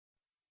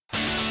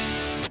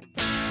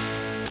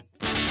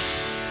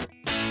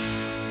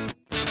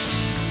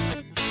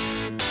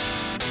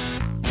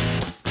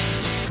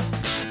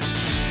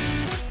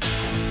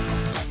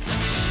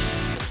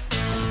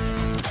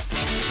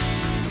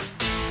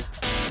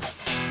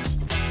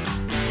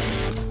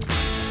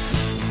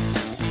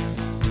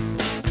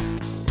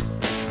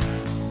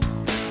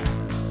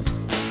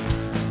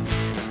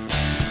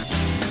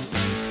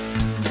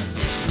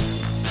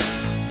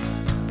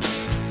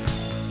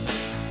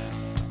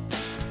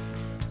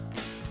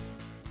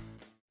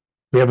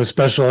We have a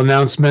special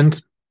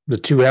announcement. The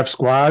two F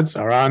squads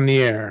are on the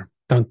air.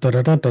 Dun, dun,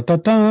 dun, dun, dun, dun,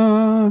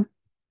 dun.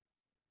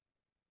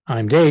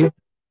 I'm Dave,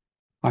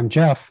 I'm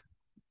Jeff,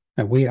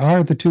 and we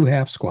are the two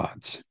half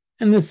squads.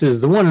 and this is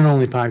the one and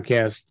only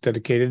podcast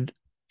dedicated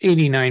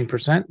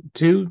 89%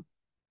 to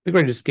the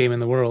greatest game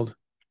in the world,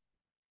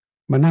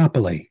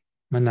 Monopoly.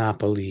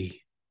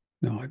 Monopoly.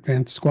 No,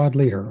 advanced squad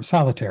leader.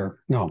 Solitaire.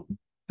 No,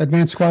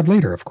 advanced squad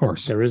leader, of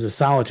course. There is a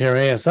solitaire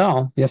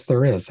ASL. Yes,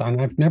 there is.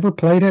 And I've never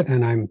played it,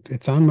 and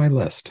it's on my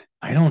list.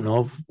 I don't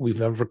know if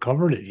we've ever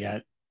covered it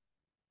yet.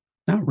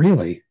 Not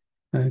really.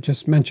 I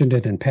just mentioned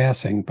it in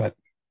passing, but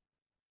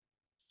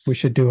we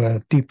should do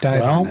a deep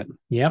dive on it.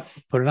 Yep,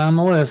 put it on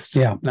the list.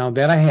 Yeah. Now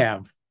that I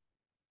have.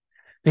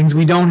 Things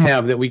we don't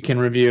have that we can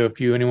review if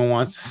anyone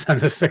wants to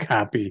send us a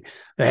copy.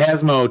 The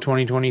Hasmo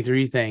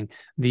 2023 thing,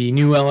 the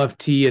new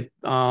LFT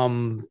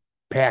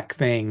pack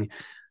thing,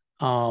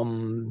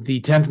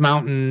 the 10th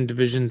Mountain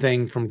Division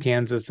thing from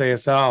Kansas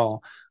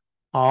ASL,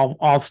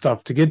 all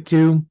stuff to get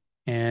to,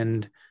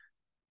 and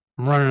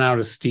I'm running out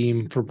of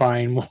steam for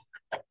buying more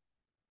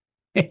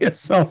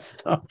ASL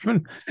stuff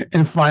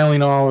and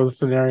filing all the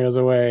scenarios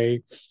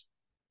away.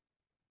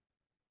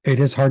 It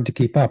is hard to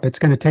keep up. It's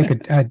going to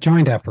take a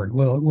joint effort.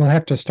 We'll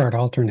have to start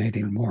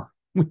alternating more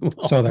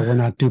so that we're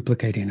not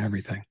duplicating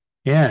everything.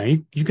 Yeah,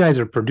 you guys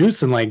are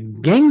producing like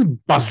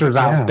gangbusters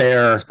out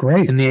there. It's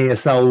great in the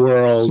ASL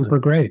world. Super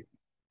great.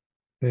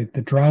 The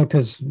drought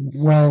is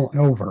well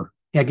over.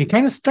 Yeah, I can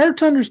kind of start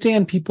to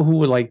understand people who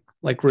would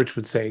like Rich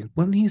would say,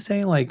 wouldn't he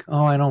say like,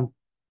 oh, I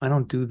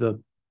don't do the.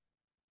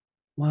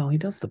 Well, he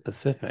does the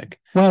Pacific.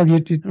 Well,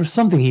 there's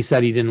something he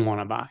said he didn't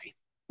want to buy.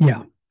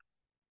 Yeah,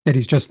 that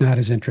he's just not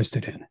as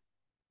interested in.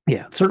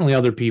 Yeah, certainly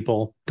other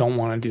people don't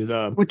want to do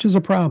the, which is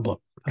a problem.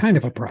 Kind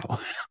of a problem.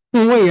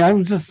 Well, wait, I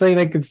was just saying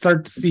I could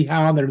start to see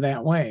how they're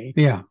that way.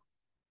 Yeah,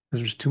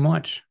 there's too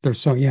much. There's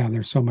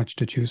so much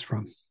to choose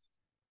from.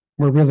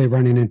 We're really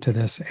running into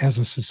this as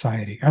a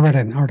society. I read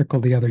an article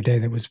the other day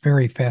that was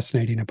very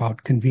fascinating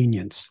about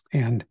convenience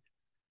and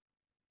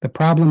the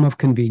problem of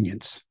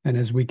convenience. And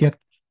as we get,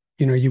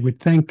 you would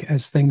think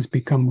as things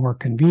become more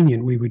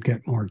convenient, we would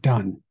get more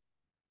done.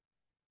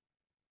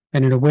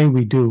 And in a way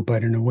we do,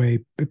 but in a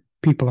way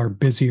people are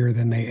busier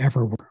than they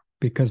ever were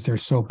because they're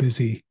so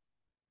busy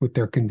with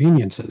their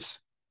conveniences.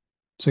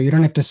 So you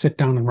don't have to sit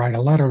down and write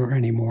a letter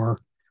anymore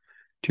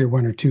to your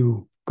one or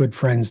two good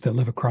friends that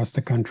live across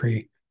the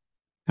country.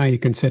 Now you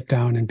can sit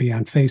down and be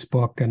on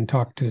Facebook and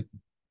talk to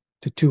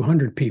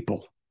 200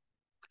 people.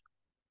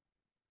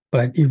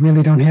 But you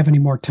really don't have any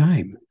more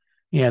time.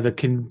 Yeah, the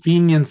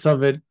convenience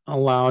of it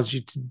allows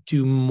you to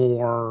do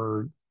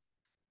more,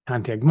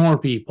 contact more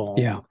people.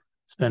 Yeah.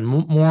 Spend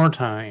more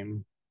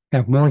time.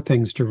 Have more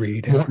things to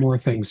read. Have more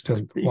things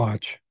to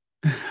watch.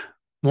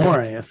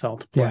 More ASL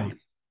to play.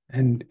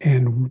 Yeah.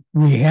 And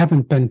we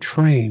haven't been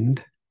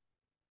trained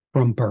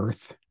from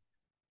birth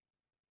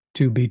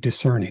to be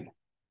discerning.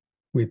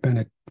 We've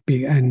been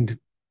and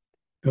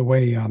the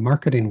way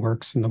marketing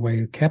works and the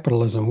way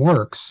capitalism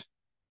works,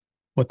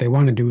 what they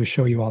want to do is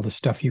show you all the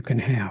stuff you can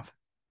have.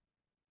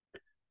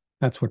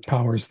 That's what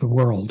powers the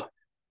world.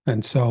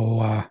 And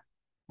so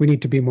we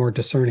need to be more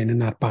discerning and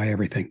not buy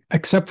everything,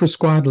 except for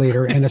Squad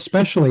Leader and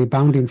especially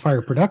Bounding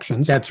Fire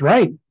Productions. That's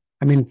right.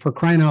 I mean, for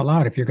crying out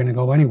loud, if you're going to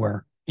go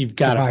anywhere, you've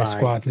got to buy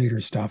Squad Leader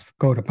stuff.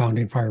 Go to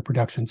Bounding Fire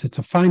Productions. It's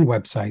a fine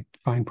website,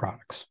 fine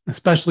products.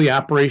 Especially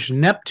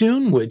Operation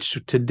Neptune, which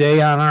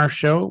today on our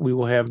show, we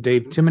will have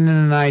Dave Timonen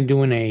and I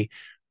doing a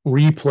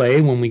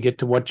replay when we get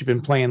to what you've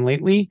been playing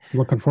lately.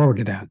 Looking forward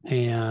to that.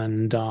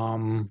 And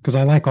because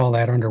I like all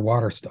that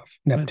underwater stuff.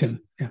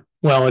 Neptune. Yeah.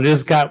 Well, it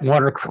has got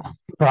water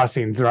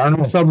crossings. There are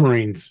no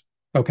submarines.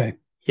 Okay.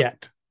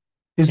 Yet.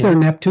 Is there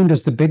Neptune?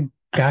 Does the big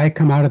guy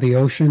come out of the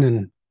ocean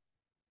and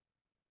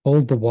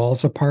hold the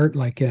walls apart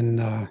like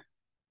in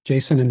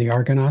Jason and the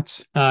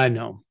Argonauts?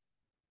 No.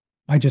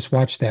 I just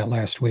watched that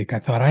last week. I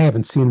thought I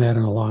haven't seen that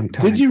in a long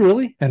time. Did you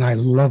really? And I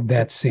love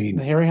that scene.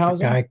 The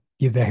Harryhausen?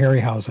 The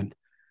Harryhausen.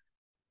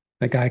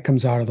 The guy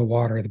comes out of the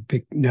water, the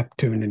big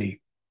Neptune, and he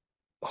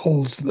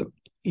holds the...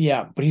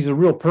 Yeah, but he's a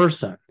real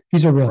person.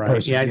 He's a real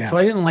person. Yeah, so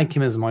I didn't like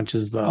him as much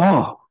as the...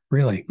 Oh,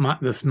 really?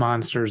 This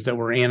monsters that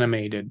were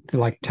animated.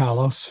 Like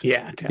Talos?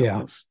 Yeah, Talos.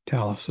 Yeah,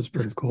 Talos is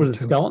pretty cool, Were the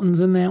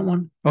skeletons in that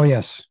one? Oh,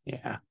 yes.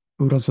 Yeah.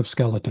 Oodles of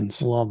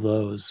skeletons. Love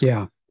those.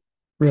 Yeah.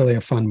 Really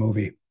a fun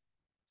movie.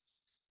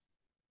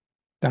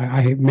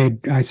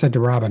 I said to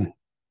Robin,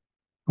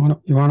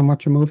 you want to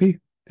watch a movie?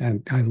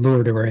 And I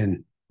lured her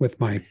in with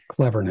my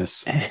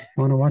cleverness.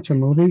 Want to watch a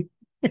movie?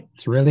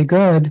 It's really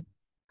good.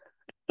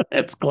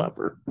 That's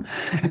clever.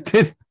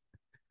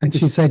 And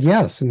she said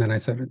yes. And then I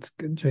said, it's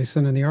good,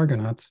 Jason and the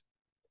Argonauts.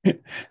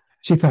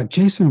 She thought,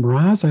 Jason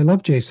Mraz? I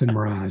love Jason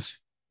Mraz.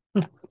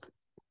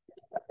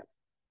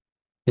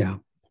 Yeah.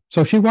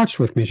 So she watched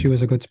with me. She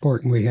was a good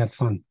sport and we had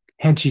fun.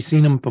 Had she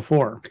seen him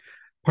before?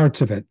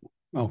 Parts of it.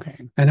 Okay.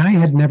 And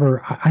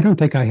I don't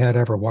think I had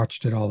ever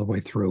watched it all the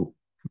way through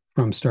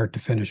from start to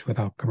finish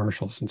without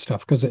commercials and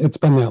stuff because it's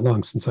been that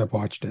long since I've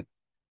watched it.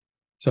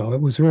 So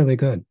it was really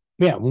good.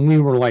 Yeah, when we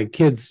were like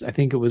kids, I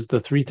think it was the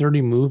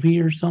 3:30 movie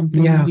or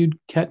something. Yeah. You'd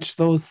catch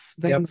those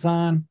things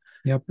on.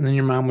 Yep. And then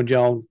your mom would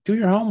yell, "Do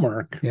your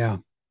homework." Yeah.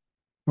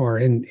 Or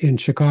in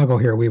Chicago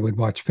here, we would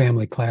watch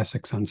family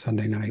classics on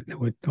Sunday night. It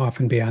would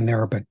often be on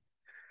there, but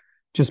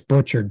just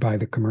butchered by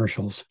the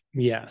commercials.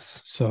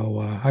 Yes. So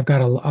I've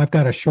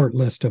got a short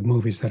list of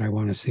movies that I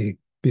want to see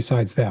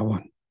besides that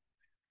one,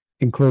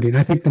 including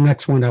I think the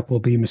next one up will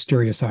be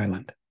Mysterious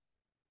Island.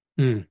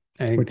 I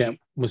think Which- that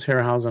was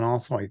Harryhausen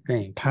also, I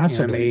think.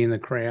 Possibly. Anime and the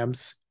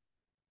Crabs.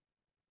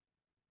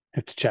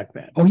 Have to check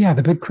that. Oh yeah,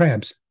 the big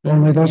crabs.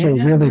 Only those are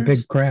Yeah, really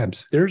there's- big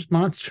crabs. There's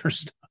monster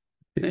stuff.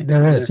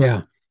 There is,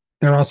 yeah.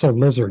 There are also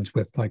lizards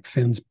with like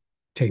fins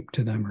taped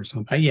to them or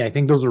something. Yeah, I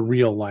think those are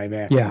real live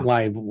Yeah.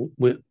 live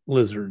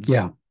lizards.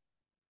 Yeah.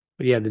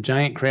 But yeah, the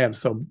giant crabs.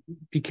 So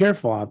be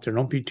careful out there.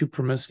 Don't be too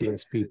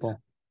promiscuous,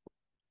 people.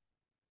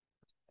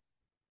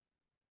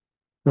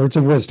 Words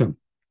of wisdom.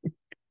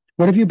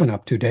 What have you been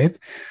up to, Dave?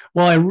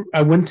 Well,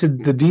 I went to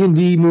the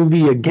D&D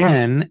movie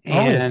again, Oh.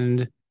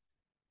 and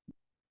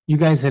you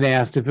guys had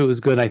asked if it was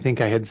good. I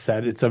think I had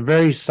said it's a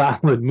very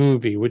solid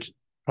movie, which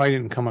probably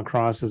didn't come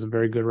across as a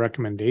very good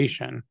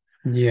recommendation.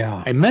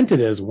 Yeah. I meant it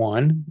as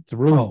one. It's a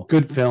really Oh.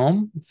 good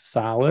film. It's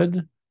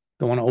solid.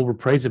 Don't want to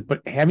overpraise it,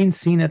 but having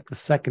seen it the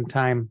second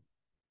time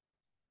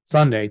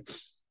Sunday,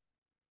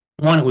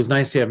 one, it was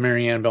nice to have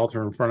Marianne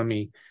Belter in front of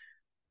me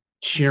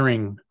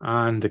cheering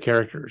on the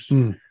characters.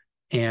 Mm.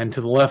 And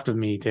to the left of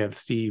me to have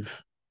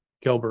Steve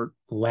Gilbert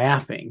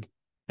laughing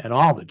at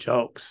all the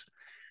jokes,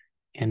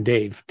 and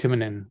Dave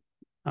Timonen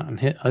on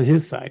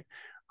his side.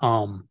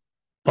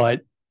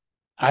 But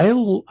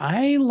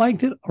I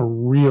liked it a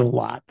real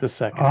lot the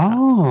second time.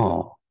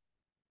 Oh.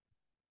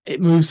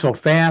 It moves so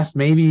fast.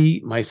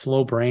 Maybe my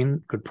slow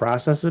brain could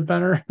process it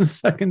better the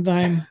second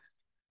time.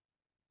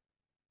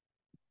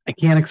 I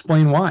can't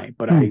explain why,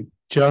 but I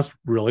just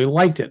really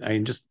liked it. I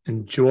just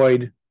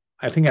enjoyed.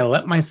 I think I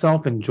let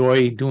myself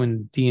enjoy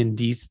doing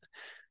D&D,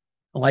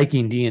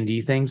 liking D&D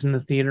things in the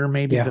theater.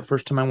 Maybe Yeah. the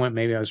first time I went,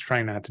 maybe I was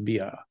trying not to be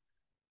a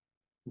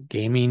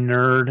gaming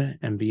nerd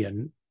and be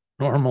a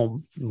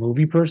normal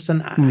movie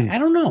person. I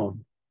don't know,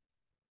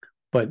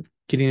 but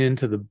getting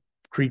into the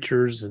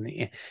creatures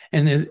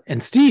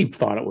and Steve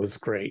thought it was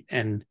great,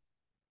 and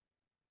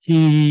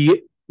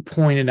he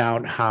pointed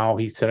out how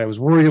he said I was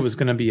worried it was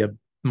going to be a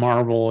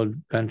Marvel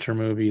adventure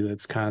movie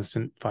that's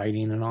constant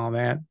fighting and all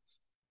that.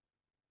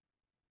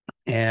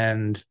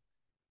 And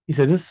he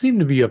said this seemed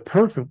to be a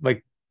perfect,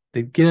 like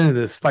they get into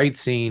this fight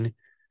scene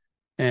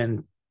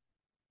and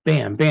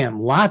bam,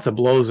 bam, lots of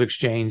blows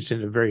exchanged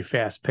at a very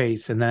fast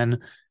pace. And then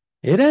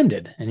it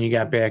ended and you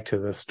got back to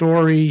the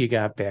story. You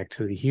got back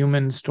to the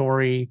human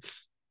story,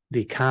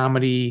 the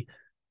comedy.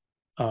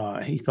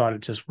 He thought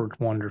it just worked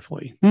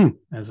wonderfully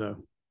as a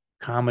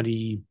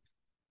comedy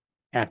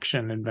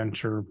action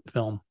adventure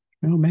film.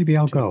 Well, maybe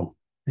I'll go.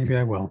 Maybe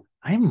I will.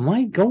 I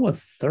might go a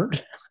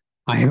third.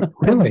 I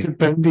really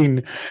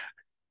depending.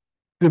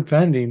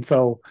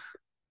 So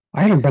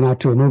I haven't been out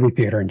to a movie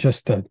theater in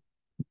just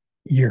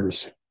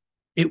years.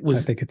 I it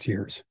think it's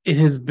years. It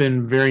has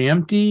been very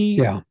empty.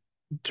 Yeah.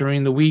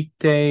 During the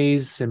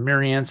weekdays, and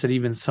Marianne said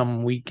even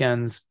some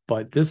weekends,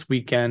 but this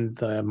weekend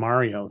the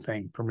Mario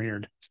thing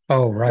premiered.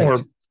 Oh, right.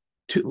 Or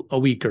a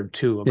week or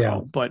two ago. Yeah.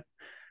 But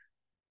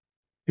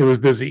it was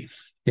busy.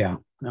 Yeah.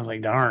 I was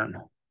like, darn,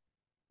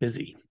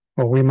 busy.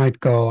 Well, we might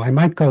go. I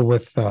might go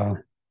with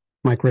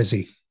Mike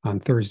Rizzi on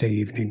Thursday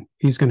evening.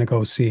 He's going to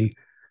go see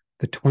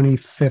the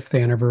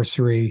 25th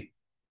anniversary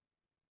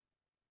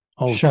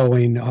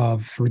showing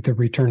of The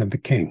Return of the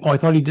King. Oh, I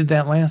thought he did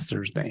that last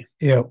Thursday.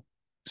 Yeah,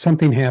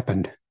 something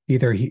happened.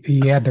 Either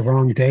he had the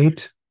wrong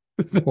date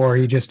or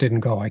he just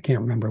didn't go. I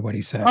can't remember what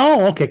he said.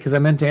 Oh, okay, because I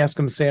meant to ask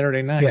him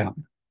Saturday night. Yeah.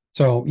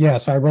 So,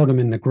 yes, I wrote him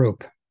in the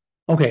group.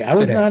 Okay, I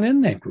was today. not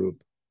in that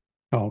group.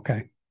 Oh,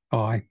 okay. Oh,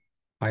 I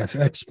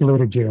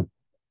excluded you.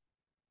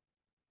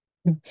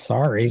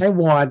 Sorry. I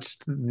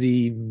watched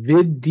the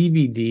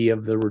DVD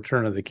of The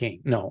Return of the King.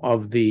 No,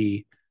 of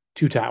the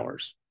Two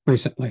Towers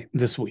Recently.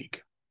 this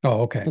week.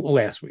 Oh, okay.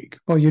 Last week.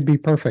 Well, you'd be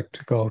perfect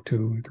to go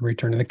to The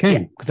Return of the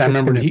King. Because I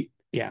remember he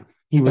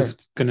was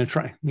going to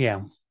try.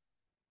 Yeah.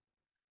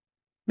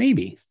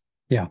 Maybe.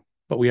 Yeah.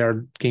 But we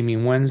are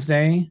gaming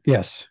Wednesday.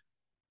 Yes.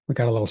 We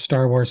got a little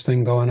Star Wars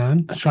thing going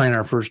on. Trying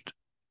our first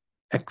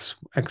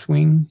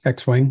X-Wing.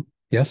 X-Wing.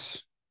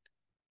 Yes.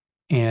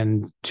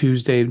 And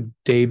Tuesday,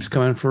 Dave's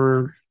coming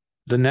for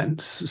the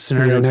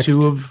scenario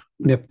 2 of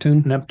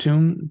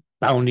Neptune,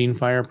 Bounding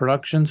Fire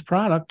Productions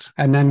product.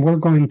 And then we're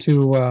going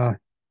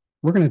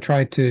to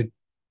try to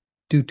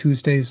do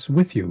Tuesdays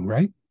with you,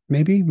 right?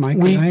 Maybe Mike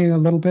and I a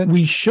little bit.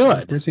 We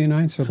should. Rizzy and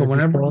I. So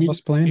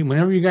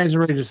whenever you guys are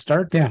ready to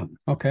start. Yeah.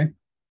 Okay.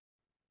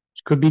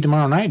 It could be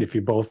tomorrow night if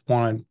you both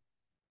want to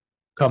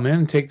come in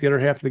and take the other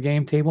half of the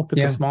game table, pick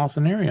a small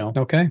scenario.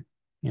 Okay.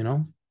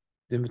 The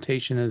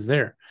invitation is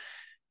there.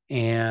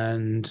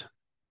 And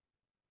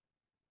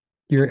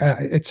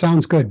it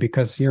sounds good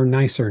because you're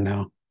nicer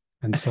now.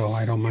 And so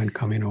I don't mind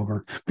coming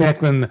over.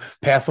 Back in the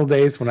Passel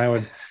days when I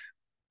would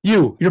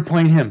You're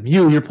playing him.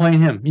 You're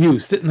playing him. You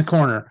sit in the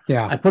corner.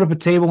 Yeah. I put up a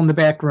table in the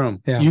back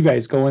room. Yeah. You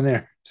guys go in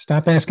there.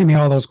 Stop asking me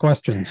all those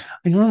questions.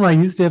 I remember I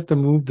used to have to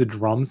move the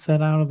drum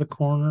set out of the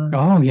corner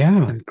Oh,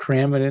 yeah. and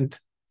cram it into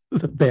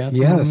the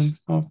bathroom Yes. and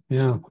stuff.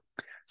 Yeah.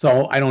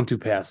 So I don't do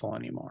Passel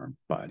anymore,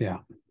 but Yeah.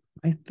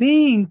 I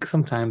think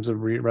sometimes of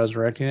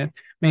resurrecting it,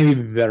 maybe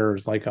better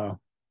as like a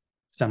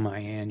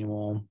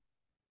semi-annual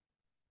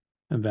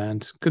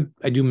event.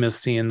 I do miss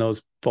seeing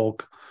those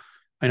folk.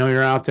 I know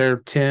you're out there,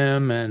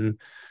 Tim and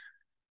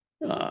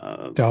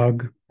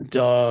Doug,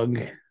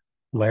 Larry,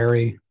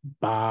 Larry,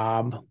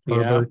 Bob,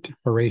 Herbert,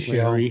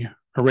 Horatio, Larry,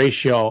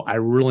 Horatio. I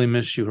really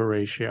miss you,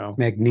 Horatio.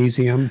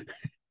 Magnesium.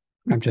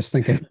 I'm just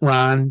thinking.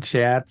 Ron,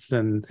 Chats,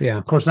 and Yeah.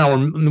 of course now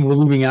we're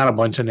leaving out a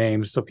bunch of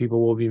names, so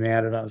people will be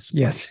mad at us.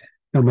 Yes.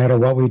 No matter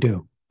what we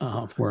do,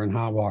 Uh, we're in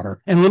hot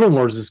water. and Little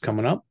Wars is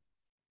coming up.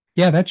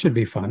 Yeah, that should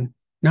be fun.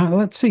 Now,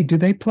 let's see. Do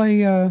they play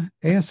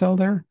ASL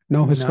there?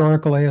 No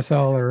historical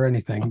ASL or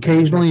anything.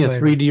 Occasionally a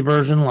 3D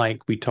version,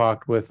 like we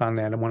talked with on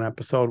that in one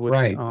episode with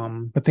Right.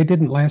 But they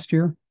didn't last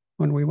year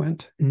when we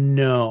went?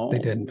 No. They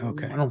didn't.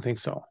 Okay. I don't think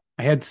so.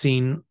 I had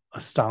seen a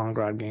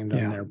Stalingrad game done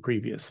Yeah. there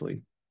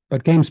previously.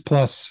 But Games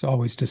Plus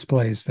always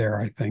displays there,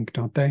 I think,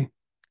 don't they?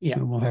 Yeah.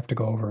 So we'll have to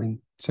go over and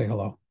say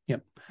hello.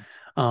 Yep.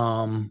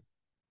 All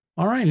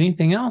right.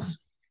 Anything else?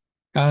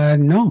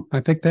 No, I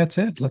think that's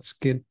it. Let's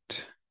get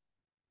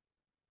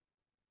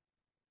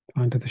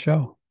onto the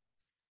show.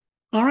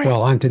 All right.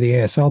 Well, onto the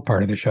ASL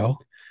part of the show.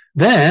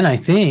 Then I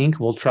think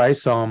we'll try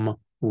some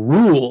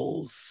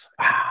rules.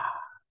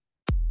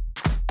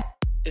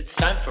 It's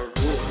time for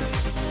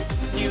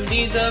rules. You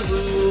need the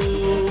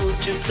rules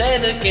to play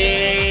the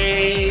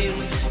game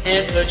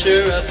and put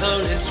your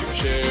opponents to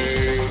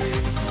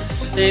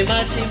shame. They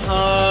might seem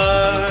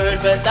hard,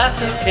 but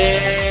that's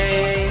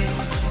okay.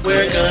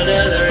 We're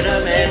gonna learn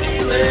them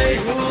anyway.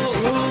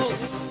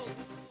 Rules.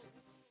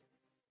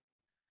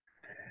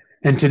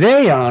 And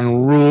today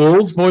on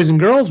Rules, boys and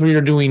girls, we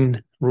are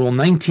doing Rule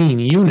 19,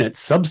 Unit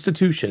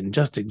Substitution.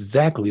 Just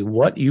exactly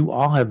what you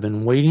all have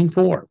been waiting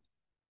for.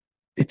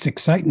 It's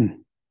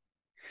exciting.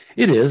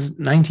 It is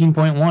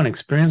 19.1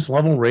 Experience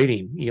Level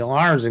Rating.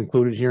 ELR is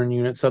included here in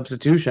Unit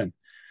Substitution.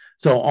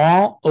 So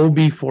all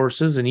OB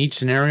forces in each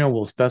scenario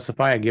will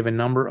specify a given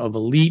number of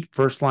elite,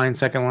 first line,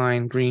 second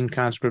line, green,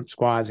 conscript,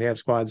 squads, half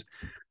squads,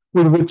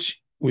 with which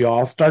we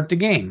all start the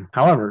game.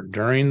 However,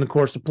 during the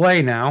course of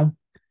play now,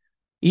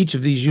 each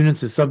of these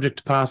units is subject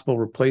to possible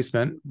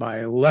replacement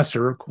by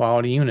lesser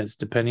quality units,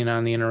 depending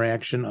on the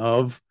interaction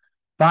of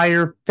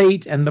fire,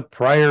 fate, and the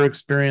prior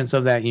experience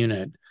of that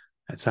unit.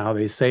 That's how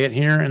they say it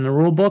here in the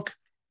rule book.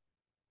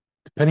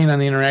 Depending on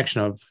the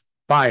interaction of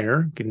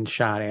fire, getting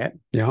shot at,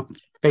 Yeah.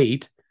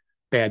 fate,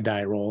 bad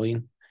die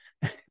rolling,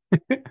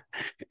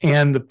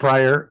 and the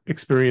prior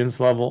experience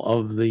level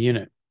of the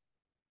unit.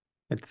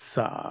 It's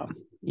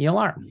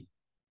ELR.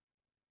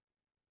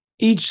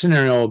 Each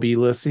scenario will be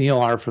listed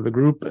ELR for the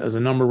group as a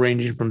number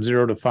ranging from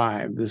 0 to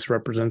 5. This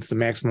represents the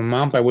maximum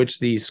amount by which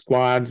the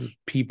squads,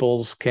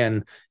 peoples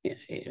can,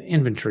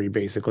 infantry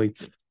basically,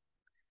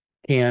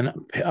 can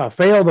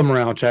fail the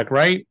morale check,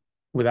 right,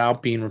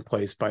 without being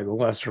replaced by the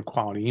lesser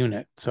quality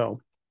unit. So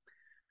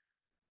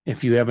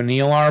if you have an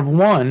ELR of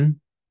 1,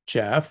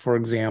 Jeff, for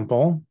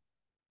example,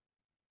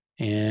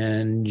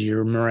 and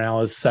your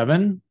morale is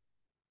 7,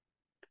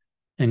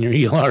 and your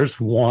ELR is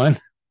 1,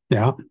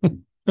 Yeah.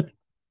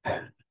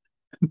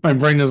 my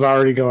brain is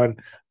already going,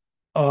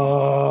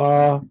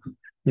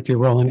 If you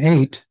roll an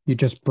 8, you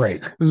just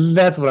break.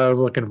 that's what I was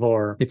looking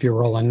for. If you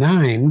roll a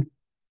 9,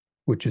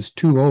 which is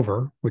 2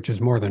 over, which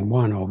is more than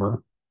 1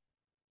 over,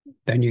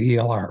 then you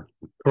ELR.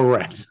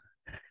 Correct.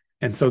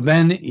 And so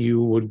then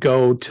you would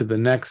go to the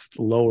next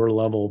lower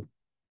level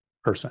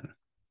person.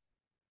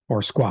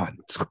 Or squad.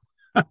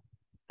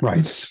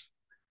 Right.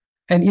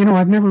 And, you know,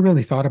 I've never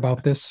really thought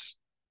about this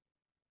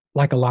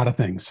like a lot of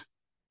things.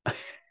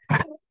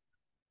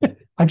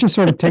 I've just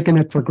sort of taken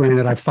it for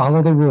granted. I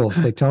follow the rules.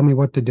 They tell me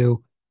what to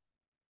do.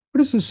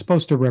 What is this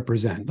supposed to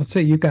represent? Let's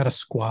say you've got a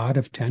squad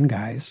of 10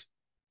 guys.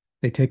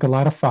 They take a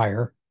lot of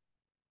fire.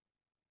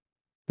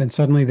 Then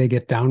suddenly they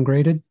get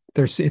downgraded.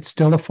 It's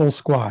still a full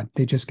squad.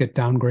 They just get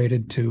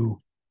downgraded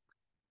to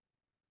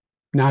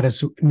not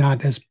as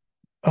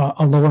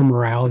a lower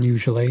morale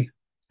usually,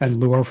 and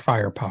lower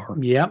firepower.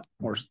 Yep.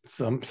 Or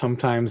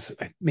sometimes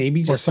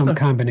maybe Or just some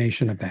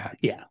combination of that.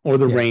 yeah. Or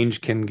the Yeah.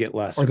 range can get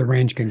less. Or the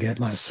range can get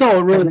less. So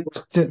it really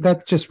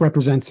That just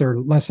represents they're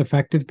less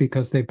effective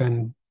because they've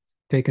been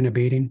taking a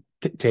beating.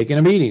 taking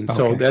a beating.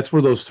 So Okay. that's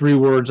where those 3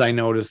 words I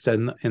noticed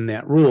in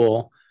that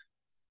rule,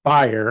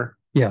 fire.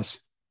 Yes.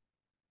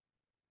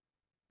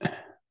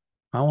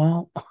 Oh,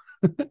 well,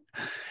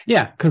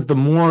 yeah, because the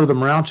more the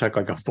morale check,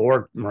 like a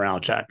 4 morale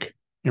check,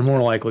 you're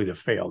more likely to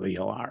fail the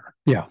ELR.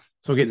 Yeah.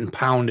 So getting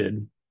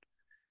pounded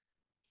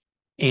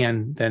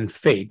and then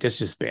fate, that's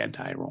just bad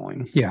die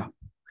rolling. Yeah.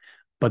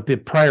 But the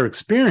prior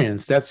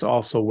experience, that's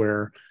also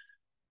where,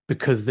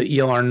 because the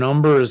ELR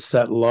number is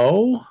set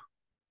low,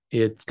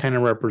 it kind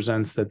of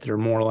represents that they're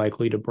more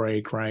likely to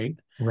break, right?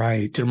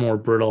 Right. They're more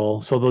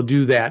brittle. So they'll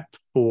do that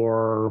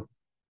for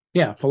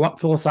Yeah,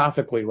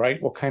 philosophically,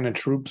 right? What kind of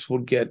troops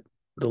would get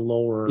the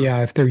lower?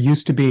 Yeah, if they're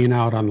used to being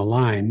out on the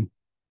line,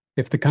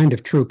 if the kind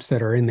of troops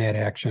that are in that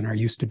action are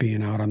used to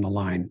being out on the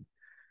line,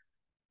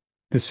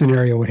 the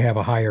scenario would have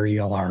a higher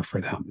ELR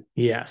for them.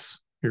 Yes.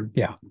 Your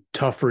Yeah.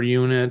 tougher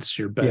units,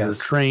 your better Yes.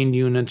 trained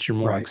units, your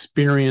more Right.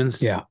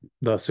 experienced, Yeah.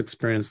 thus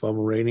experience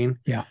level rating.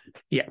 Yeah.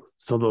 Yeah.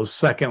 So those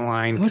second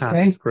line Okay.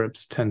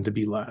 conscripts tend to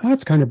be less. Oh,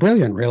 that's kind of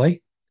brilliant,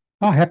 really.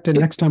 I'll have to,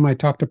 next time I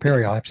talk to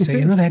Perry, I'll have to say,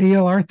 you know, that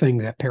ELR thing,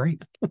 that Perry.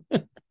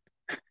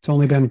 It's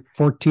only been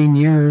 14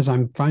 years.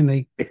 I'm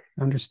finally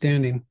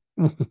understanding.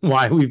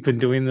 Why we've been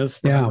doing this.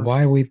 Yeah, forever.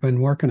 why we've been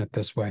working it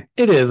this way.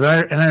 It is.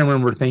 And I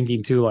remember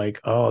thinking too,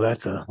 like, oh,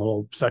 that's a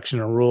whole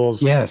section of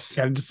rules. Yes.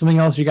 Yeah, just something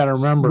else you got to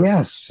remember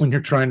Yes. when you're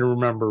trying to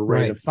remember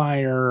rate Right. of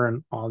fire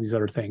and all these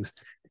other things.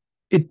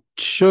 It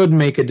should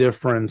make a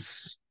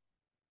difference,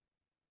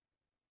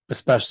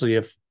 especially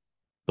if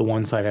the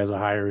one side has a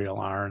higher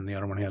ELR and the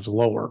other one has a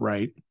lower,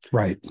 right?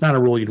 Right. It's not a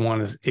rule you'd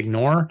want to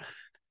ignore.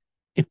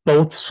 If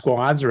both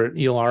squads are at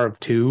ELR of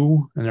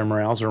 2 and their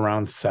morales are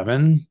around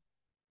 7,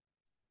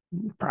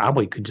 you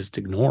probably could just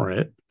ignore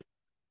it.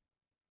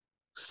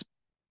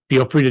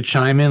 Feel free to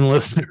chime in,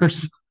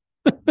 listeners,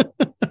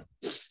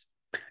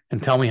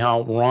 and tell me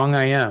how wrong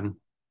I am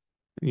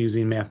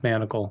using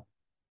mathematical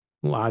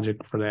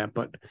logic for that.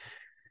 But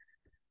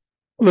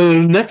the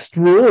next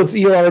rule is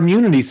ELR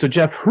immunity. So,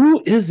 Jeff,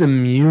 who is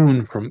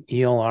immune from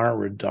ELR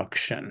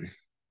reduction?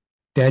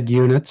 Dead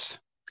units.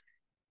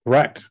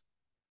 Correct.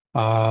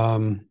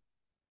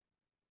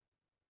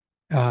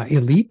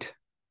 Elite.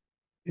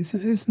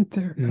 Isn't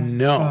there?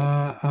 No.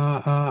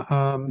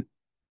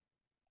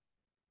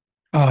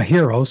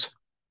 Heroes.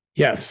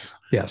 Yes.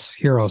 Yes,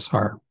 heroes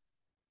are.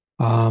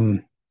 I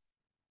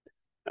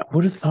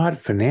would have thought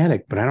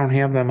fanatic, but I don't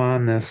have them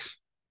on this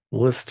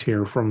list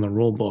here from the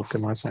rule book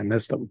unless I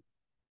missed them.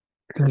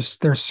 There's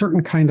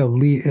certain kind of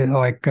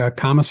like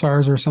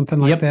commissars or something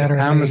like that. The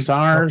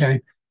commissars. Okay.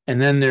 And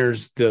then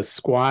there's the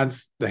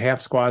squads, the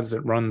half squads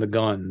that run the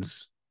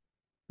guns.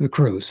 The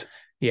crews.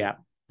 Yeah.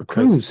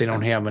 Because Crews. they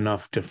don't have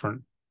enough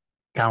different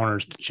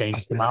counters to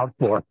change them out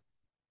for.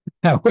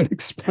 That would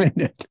explain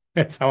it.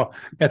 That's how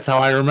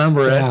I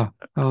remember it. Yeah.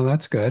 Oh,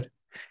 that's good.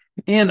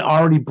 And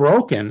already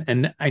broken.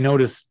 And I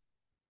noticed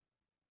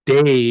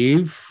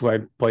Dave, who I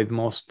played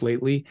most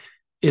lately,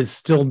 is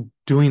still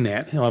doing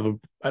that. He'll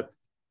have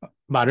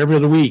about every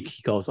other week.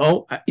 He goes,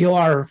 "Oh,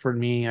 ELR for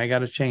me. I got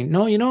to change."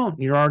 No, you don't.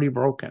 You're already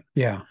broken.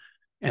 Yeah.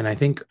 And I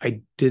think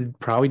I did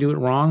probably do it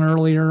wrong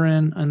earlier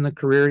in the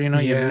career. You know,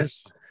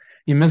 Yes.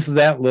 you miss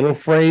that little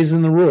phrase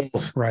in the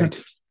rules.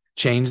 Right.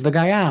 Change the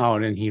guy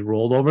out, and he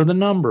rolled over the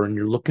number, and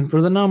you're looking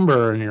for the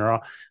number, and you're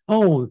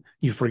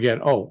you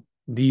forget. Oh,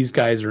 these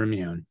guys are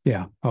immune.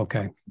 Yeah.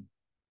 Okay.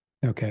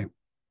 Okay.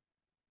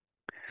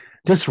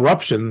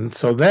 Disruption.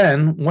 So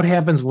then what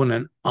happens when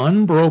an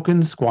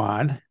unbroken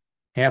squad,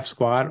 half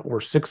squad, or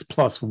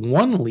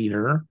 6+1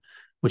 leader,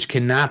 which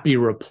cannot be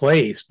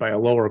replaced by a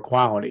lower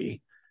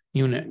quality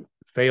unit,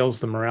 fails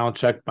the morale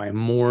check by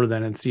more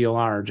than its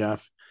ELR,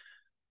 Jeff?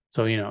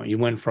 So, you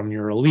went from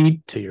your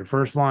elite to your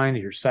first line, to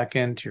your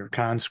second, to your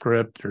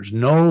conscript. There's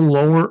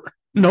nowhere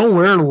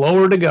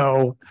lower to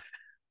go.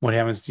 What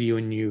happens to you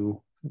when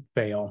you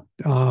fail?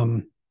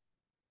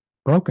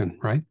 Broken,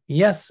 right?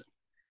 Yes.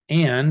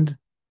 And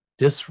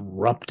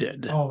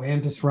disrupted. Oh,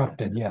 and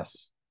disrupted.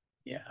 Yes.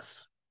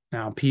 Yes.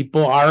 Now,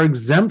 people are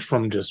exempt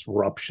from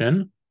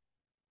disruption.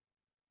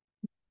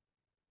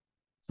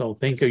 So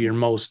think of your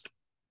most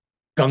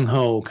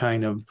gung-ho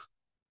kind of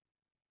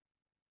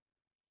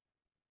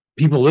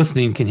people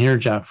listening can hear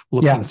Jeff.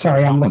 Yeah,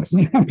 sorry, I'm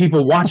listening.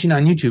 People watching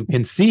on YouTube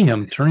can see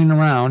him turning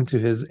around to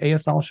his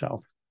ASL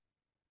shelf.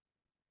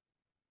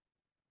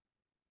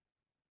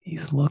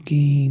 He's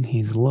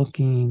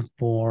looking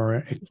for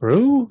a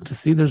crew to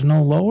see there's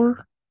no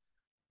lower.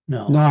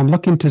 No, I'm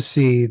looking to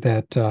see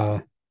that.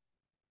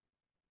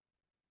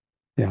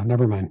 Yeah,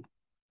 never mind.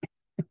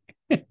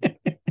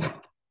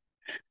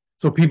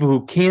 So people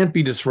who can't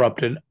be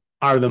disrupted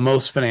are the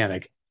most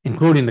fanatic,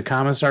 including the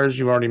commissars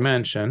you already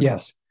mentioned.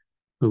 Yes.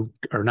 Who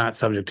are not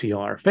subject to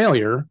ELR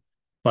failure,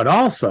 but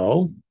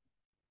also.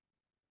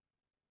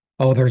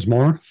 Oh, there's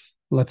more.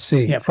 Let's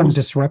see. Yeah, from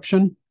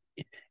disruption.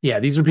 Yeah,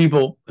 these are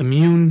people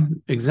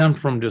exempt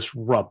from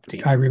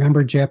disrupting. I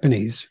remember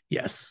Japanese.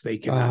 Yes, they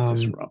cannot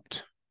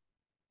disrupt.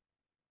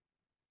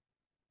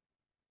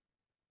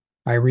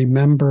 I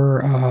remember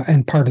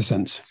and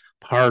partisans.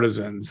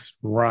 Partisans,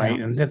 right.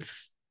 Yeah. And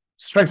that's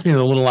strikes me as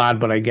a little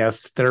odd, but I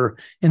guess they're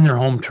in their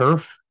home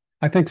turf.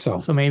 I think so.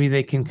 So maybe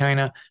they can kind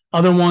of,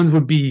 other ones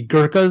would be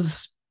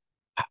Gurkhas.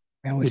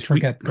 I always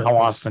forget Gurkhas. How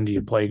often do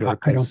you play Gurkhas?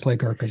 I don't play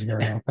Gurkhas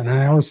very often.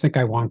 I always think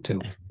I want to.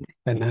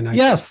 And then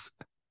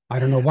I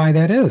don't know why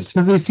that is.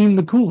 Because they seem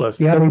the coolest.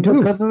 Yeah, they do.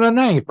 Because of the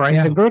knife, right?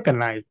 Yeah. The Gurkha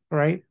knife,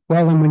 right?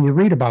 Well, and when you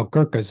read about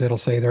Gurkhas, it'll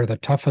say they're the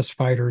toughest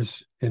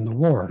fighters in the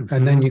war. Mm-hmm.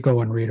 And then you go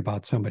and read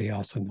about somebody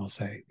else and they'll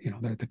say,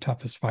 they're the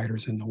toughest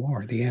fighters in the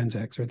war. The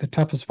Anzacs are the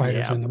toughest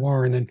fighters in the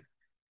war. And then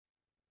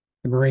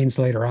the Marines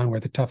later on were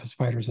the toughest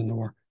fighters in the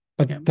war.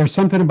 But Yeah. there's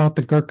something about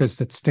the Gurkhas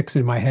that sticks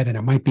in my head, and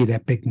it might be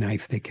that big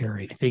knife they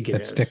carry I think it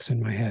that is. sticks in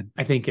my head.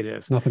 I think it is.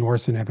 It's nothing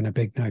worse than having a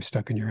big knife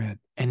stuck in your head.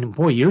 And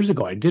boy, years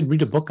ago, I did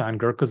read a book on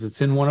Gurkhas. It's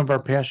in one of our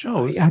past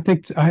shows. I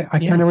think I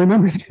Yeah. kind of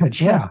remember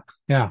that. Yeah.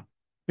 Yeah.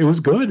 It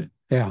was good.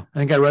 Yeah. I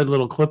think I read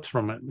little clips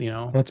from it, you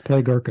know. Let's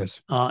play Gurkhas.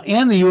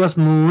 And the U.S.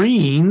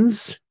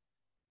 Marines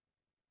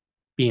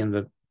being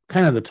the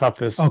kind of the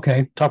toughest,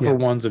 Okay. tougher Yeah.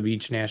 ones of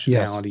each Yes.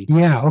 nationality.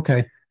 Yeah.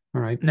 Okay.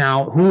 All right.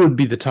 Now, who would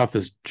be the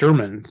toughest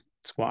German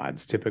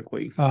squads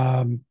typically?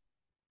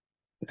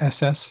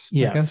 SS. I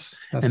Yes. guess?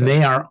 And SS.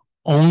 they are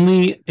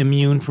only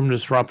immune from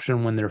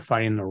disruption when they're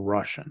fighting the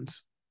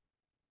Russians.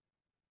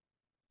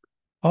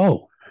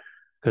 Oh,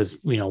 Because,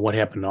 you know, what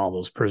happened to all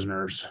those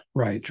prisoners,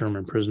 right.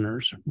 German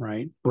prisoners,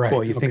 right? Right.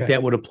 Well, you think okay.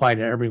 that would apply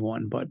to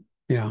everyone, but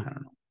Yeah. I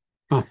don't know.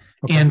 Huh,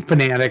 okay. And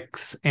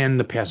fanatics and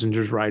the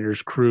passengers,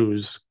 riders,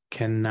 crews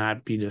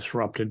cannot be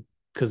disrupted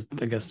because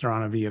I guess they're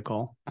on a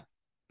vehicle.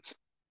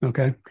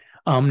 Okay.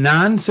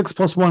 Non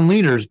 6+1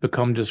 leaders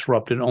become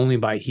disrupted only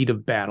by heat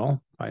of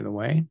battle, by the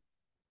way.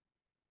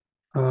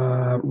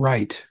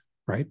 Right.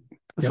 Right.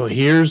 So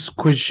here's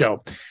quiz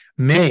show.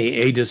 May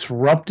a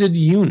disrupted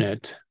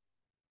unit,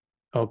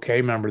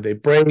 okay, remember they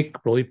break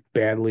really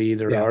badly,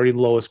 they're Yeah. already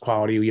lowest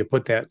quality, you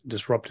put that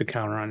disrupted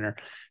counter on there.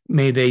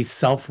 May they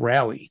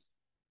self-rally?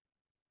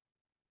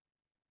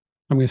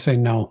 I'm going to say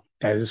no.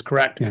 That is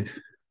correct. Yeah.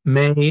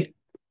 May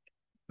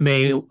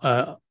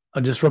a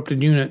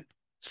disrupted unit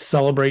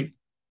celebrate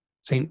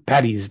St.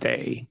 Patty's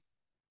Day?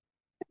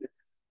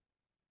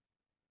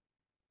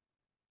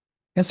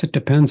 Guess it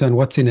depends on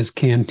what's in his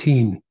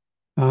canteen.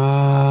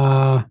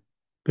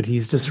 But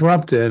he's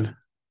disrupted.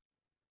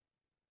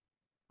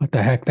 What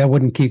the heck? That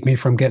wouldn't keep me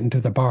from getting to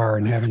the bar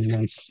and having a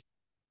nice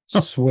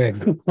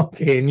swig.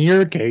 Okay, in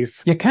your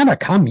case, You kind of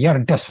come. You're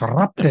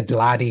disrupted,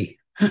 laddie.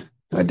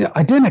 I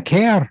didn't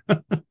care.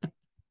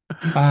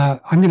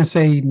 I'm going to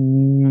say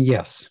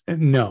yes.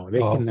 no, they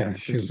Oh, okay, cannot.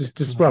 shoot. It's just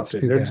That's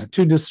disrupted. too They're bad. just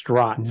too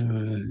distraught.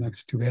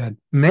 That's too bad.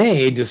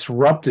 May a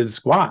disrupted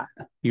squad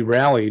be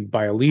rallied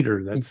by a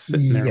leader that's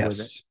sitting there with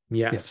it?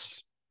 Yes.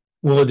 Yes.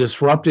 Will a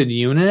disrupted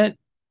unit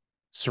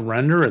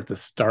surrender at the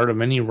start of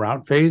any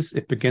route phase?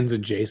 It begins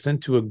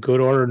adjacent to a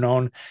good order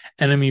known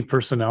enemy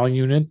personnel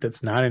unit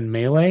that's not in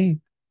melee.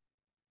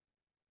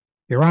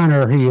 Your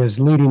Honor, he is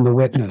leading the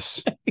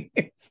witness.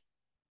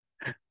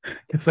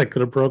 Guess I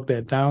could have broke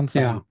that down.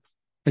 Some.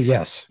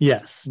 Yes.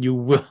 Yes, you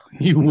will.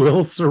 You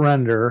will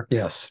surrender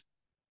Yes.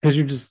 because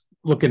you're just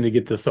looking to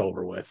get this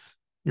over with.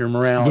 Your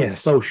morale is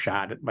Yes. so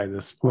shot by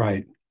this point.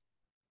 Right.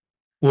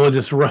 Will a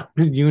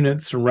disrupted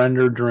unit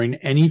surrender during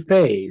any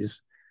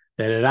phase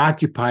that it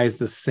occupies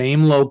the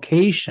same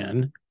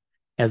location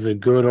as a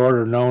good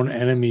order known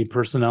enemy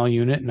personnel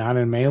unit not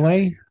in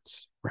melee?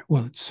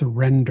 Well, it's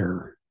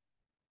surrender.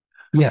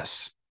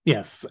 Yes.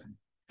 Yes.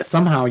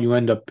 Somehow you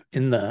end up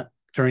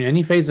during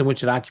any phase in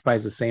which it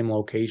occupies the same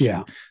location.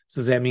 Yeah. So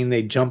does that mean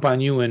they jump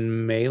on you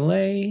in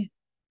melee?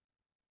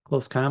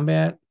 Close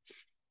combat?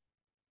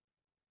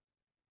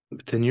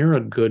 But then you're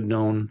a good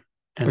known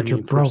But enemy you're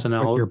broke.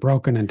 personnel. But you're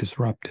broken and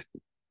disrupted.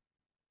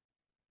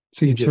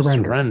 So You you just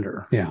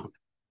surrender. Yeah.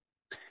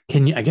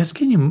 Can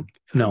you?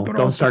 No,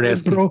 don't start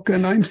asking.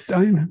 Broken. I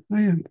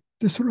am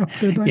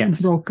disrupted. I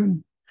Yes. am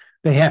broken.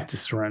 They have to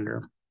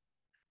surrender.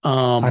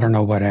 I don't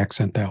know what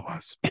accent that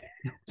was.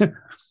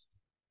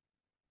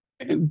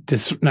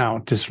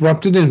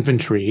 Disrupted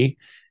infantry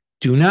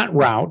do not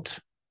rout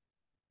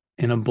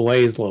in a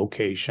blaze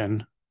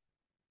location.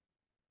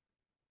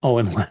 Oh,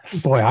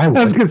 unless Boy, I I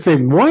was would. going to say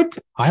what?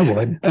 I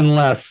would.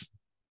 Unless,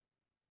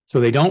 so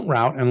they don't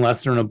rout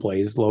unless they're in a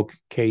blaze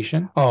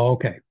location. Oh,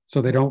 okay.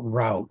 So they don't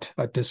route.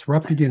 A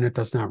disrupted unit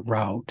does not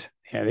route.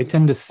 Yeah, they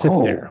tend to sit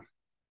Oh. there.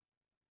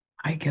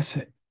 I guess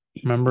it.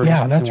 Remember?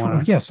 Yeah, You that's wanna-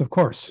 right. Yes, of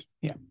course.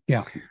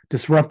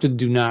 Disrupted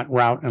do not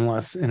rout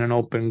unless in an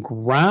open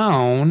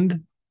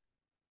ground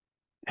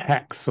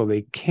hex. So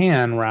they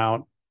can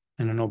rout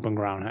in an open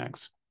ground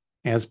hex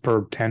as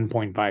per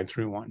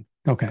 10.531.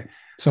 Okay.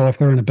 So if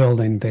they're in a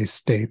building, they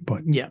stay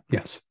put. Yeah.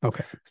 Yes.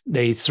 Okay.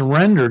 They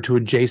surrender to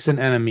adjacent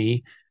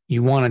enemy.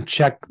 You want to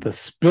check the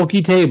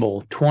Spilky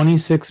table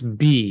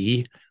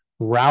 26B,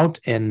 rout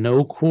and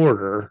no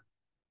quarter,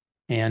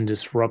 and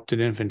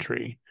disrupted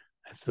infantry.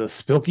 That's the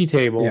Spilky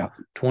table Yeah.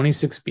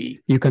 26B.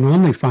 You can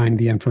only find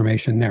the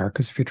information there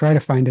because if you try to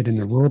find it in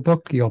the rule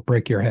book, you'll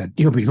break your head.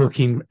 You'll be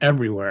looking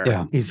everywhere.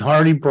 Yeah. He's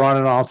already brought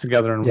it all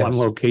together in one Yes.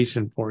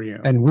 location for you.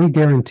 And we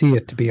guarantee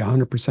it to be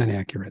 100%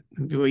 accurate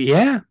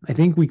Yeah, I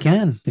think we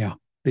can. Yeah.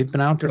 They've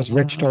been out there. because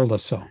Rich told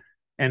us so.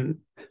 And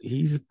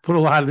he's put a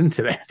lot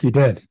into that. He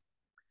did.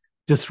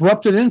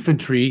 Disrupted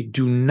infantry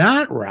do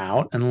not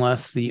rout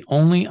unless the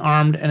only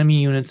armed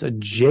enemy units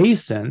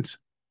adjacent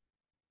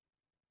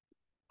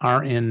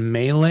are in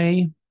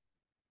melee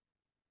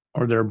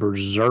or they're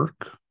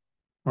berserk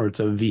or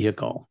it's a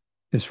vehicle.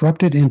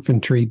 Disrupted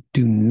infantry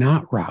do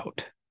not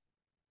rout.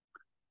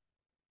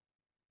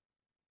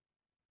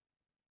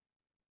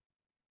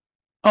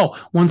 Oh,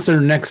 once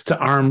they're next to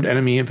armed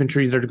enemy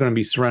infantry, they're going to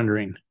be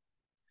surrendering.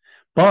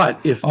 But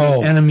if the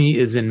Oh. enemy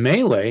is in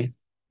melee,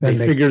 They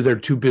Then figure they're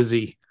too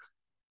busy,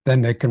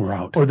 they can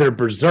route. or they're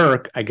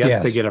berserk. I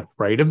guess they Yes. get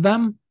afraid of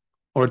them,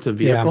 or it's a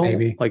vehicle,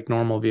 maybe. like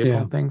normal vehicle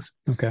Yeah. things.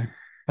 Okay.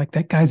 Like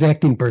that guy's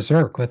acting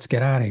berserk. Let's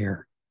get out of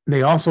here.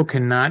 They also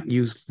cannot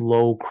use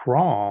low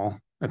crawl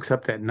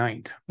except at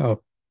night.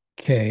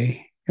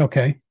 Okay.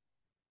 Okay.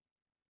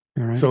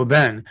 All right. So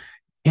then,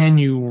 can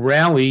you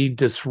rally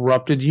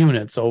disrupted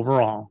units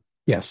overall?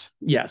 yes.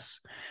 Yes.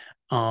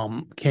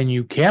 Can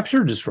you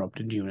capture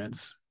disrupted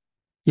units?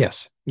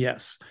 Yes.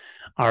 Yes.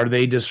 Are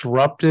they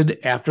disrupted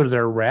after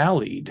they're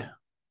rallied?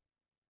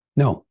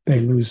 No, they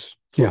lose.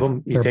 So Yeah.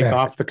 you They're take back.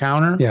 off the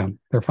counter? Yeah.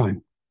 They're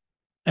fine.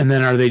 And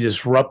then are they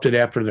disrupted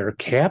after they're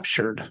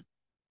captured?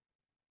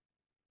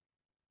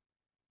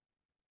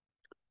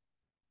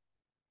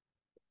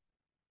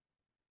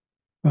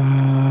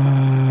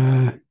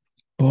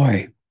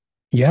 Boy.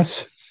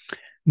 Yes.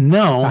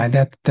 No. I And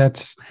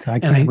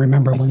can't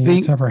remember I when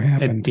think that's ever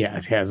happened.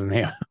 it hasn't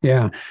happened.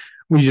 Yeah.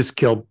 We just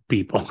kill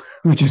people.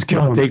 We just Don't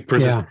kill them. take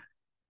prisoners. Yeah.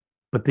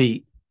 But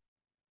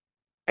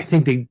I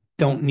think they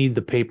don't need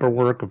the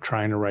paperwork of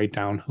trying to write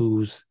down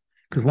who's,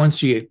 because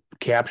once you get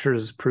captured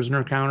as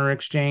prisoner counter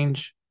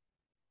exchange,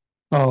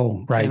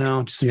 Oh, right.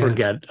 just Yeah.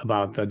 forget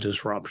about the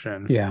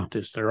disruption. Yeah.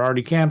 Just they're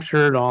already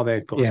captured, all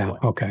that goes Yeah. away.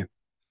 Okay.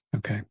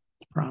 Okay.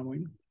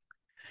 Probably.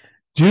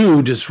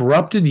 Do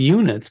disrupted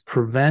units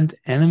prevent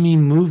enemy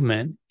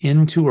movement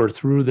into or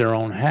through their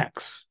own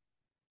hex?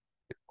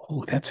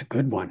 Oh, that's a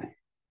good one.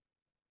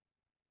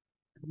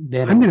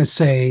 That I'm going to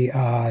say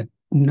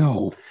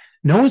no.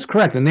 No is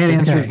correct. And that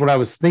answers Okay. what I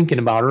was thinking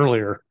about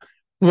earlier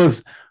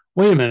was,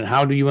 wait a minute,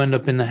 how do you end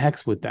up in the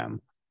hex with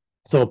them?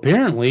 So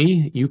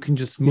apparently you can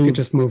just You move. can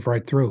just move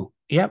right through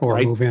or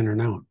or move in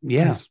or out.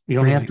 Yeah. Yes, You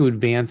don't have really. to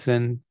advance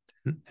in,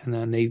 and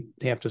then they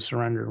have to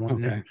surrender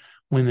when Okay.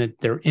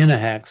 they're in a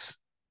hex,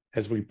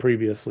 as we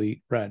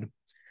previously read.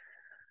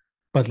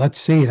 But let's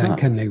see then. Huh.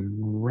 Can they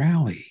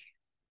rally?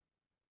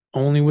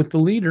 Only with the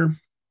leader,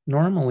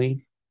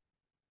 normally.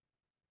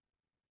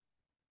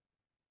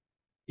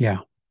 Yeah.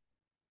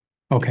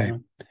 Okay. You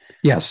know.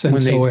 Yes. And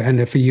When so, and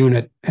if a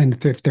unit,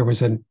 and if there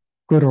was a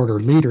good order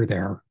leader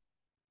there,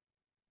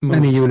 then a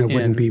Moves unit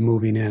wouldn't in. be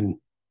moving in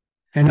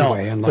No,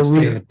 anyway, the unless they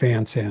leader-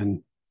 advance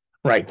in.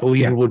 Right. The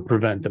leader Yeah. would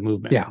prevent the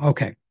movement. Yeah.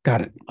 Okay.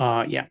 Got it.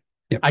 Yeah.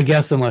 Yep. I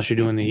guess unless you're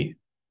doing the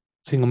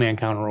single man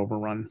counter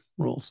overrun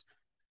rules.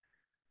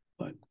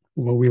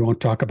 Well, we won't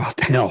talk about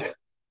that. No.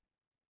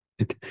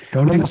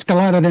 Don't ask a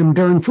lot of them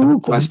darn fool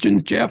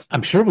questions, Jeff.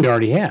 I'm sure we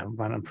already have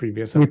on a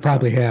previous We episode.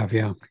 probably have.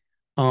 Yeah.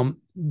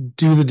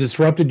 Do the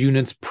disrupted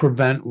units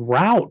prevent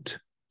route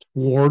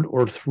toward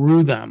or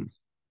through them?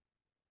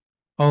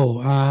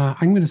 Oh,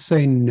 I'm going to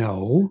say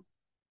no.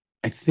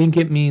 I think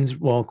it means,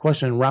 well,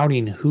 question,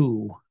 routing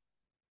who?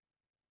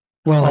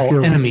 Well, if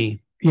you're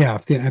Enemy. Yeah,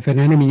 if an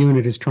enemy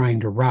unit is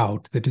trying to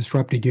route, the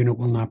disrupted unit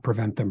will not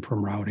prevent them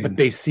from routing. But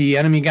they see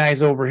enemy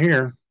guys over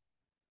here.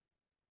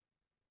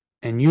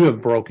 And you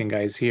have broken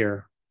guys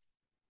here.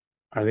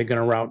 Are they going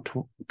to route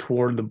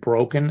toward the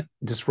broken,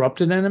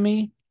 disrupted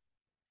enemy?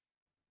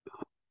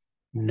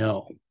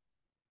 No.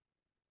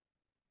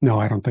 No,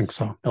 I don't think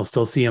so. They'll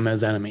still see them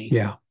as enemy.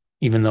 Yeah.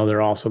 Even though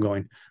they're also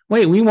going,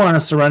 wait, we want to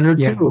surrender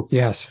Yeah. too.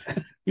 Yes.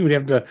 You would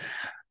have to.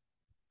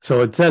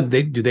 So it said,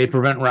 do they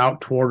prevent route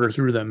toward or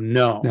through them?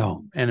 No.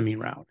 No. Enemy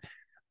route.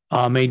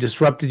 May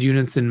disrupted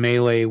units in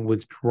melee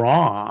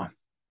withdraw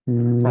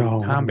from No. I'm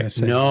gonna combat?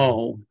 say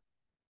No.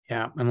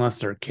 Yeah, unless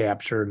they're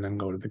captured and then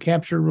go to the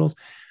capture rules.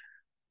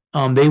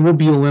 They will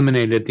be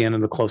eliminated at the end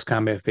of the close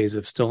combat phase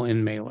if still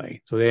in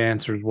melee. So that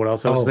answers what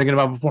else I was Oh. thinking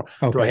about before.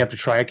 Do I Okay. have to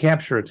try a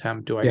capture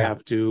attempt? Do I Yeah.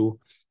 have to,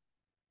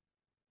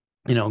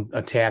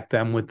 attack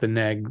them with the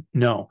neg?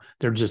 No,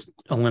 they're just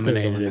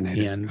eliminated, at the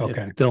eliminated. end. if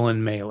Okay. still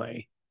in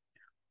melee.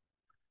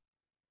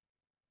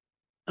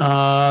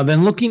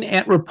 Then looking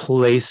at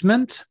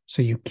replacement,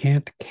 So you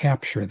can't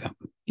capture them.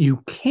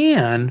 you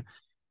can,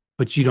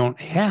 but you don't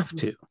have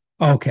to.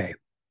 Okay.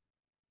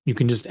 You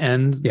can just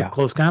end the Yeah.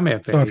 close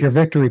combat phase. So if your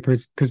victory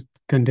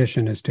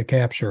condition is to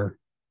capture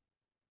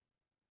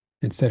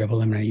instead of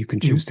eliminate, you can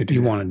choose to do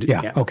you that. want to do,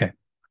 Yeah. Okay.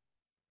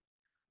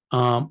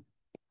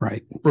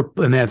 Right.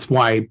 And that's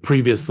why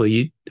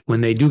previously,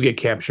 when they do get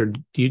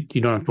captured, you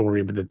don't have to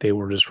worry about that they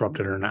were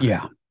disrupted or not.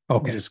 Yeah. You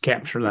Okay. just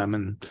capture them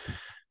and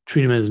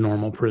treat them as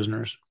normal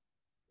prisoners.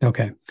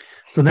 Okay.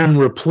 So then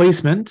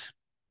replacement,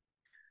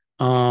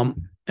 an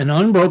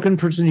unbroken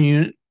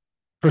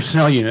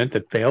personnel unit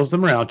that fails the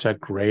morale check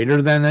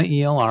greater than the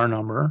ELR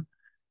number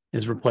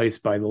is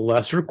replaced by the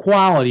lesser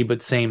quality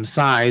but same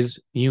size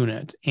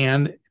unit,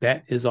 and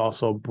that is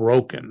also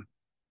broken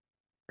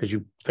because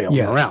you failed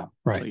Yes, morale.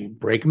 right. So you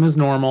break them as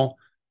normal,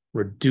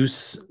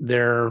 reduce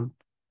their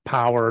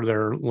power,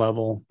 their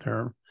level,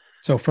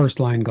 So first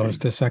line goes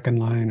to second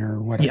line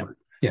or whatever.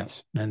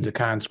 Yes. and to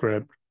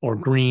conscript or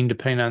green,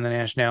 depending on the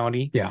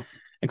nationality. Yeah.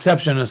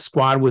 Exception, a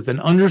squad with an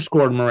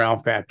underscored morale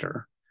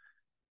factor,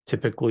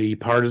 typically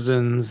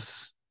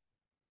partisans,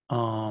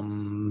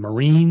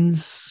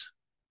 Marines,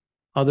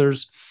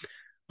 others,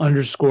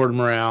 underscored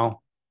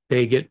morale,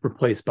 they get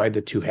replaced by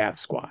the 2 half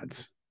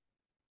squads.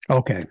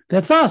 Okay.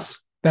 That's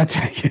us. That's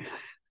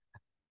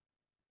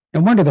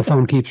No wonder the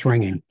phone keeps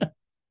ringing.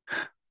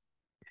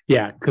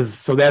 Yeah, because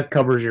so that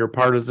covers your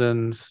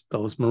partisans,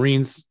 those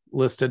Marines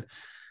listed.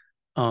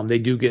 They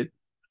do get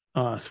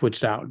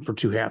switched out for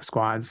 2 half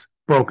squads,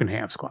 broken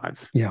half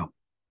squads. Yeah.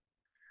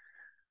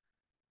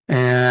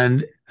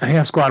 And a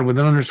half squad with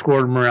an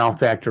underscored morale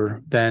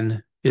factor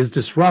then is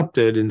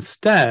disrupted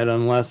instead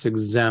unless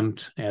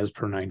exempt as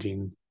per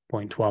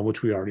 19.12,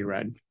 which we already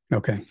read.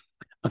 Okay.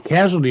 A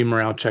casualty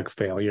morale check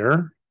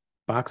failure,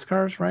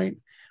 boxcars, right?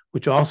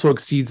 Which also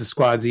exceeds the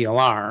squad's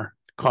ELR,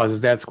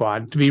 causes that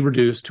squad to be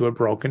reduced to a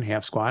broken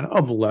half squad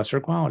of lesser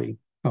quality.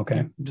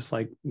 Okay. Just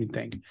like you'd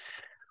think.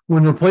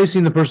 When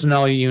replacing the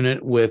personnel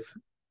unit with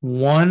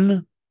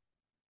one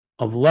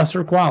of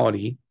lesser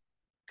quality,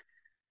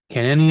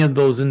 can any of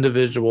those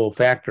individual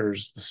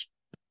factors,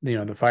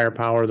 the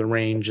firepower, the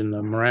range, and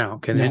the morale,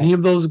 can No. any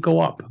of those go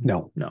up?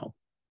 No. No.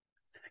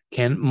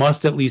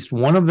 Must at least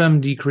one of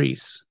them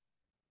decrease?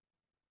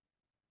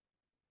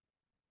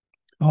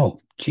 Oh,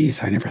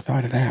 geez, I never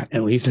thought of that.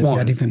 At least Does one.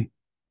 that even?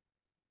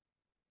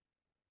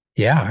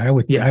 Yeah, I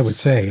would Yes.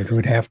 say it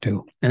would have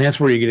to. And that's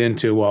where you get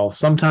into, well,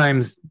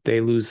 sometimes they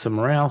lose some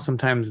morale,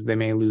 sometimes they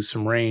may lose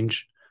some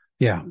range.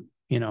 Yeah.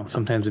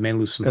 Sometimes they may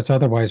lose some. Because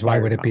otherwise, why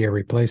would it be a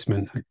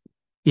replacement?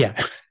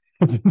 Yeah.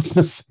 It's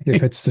the same.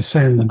 If it's the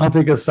same, I'll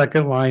take a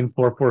second line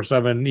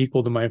 447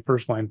 equal to my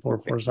first line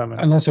 447.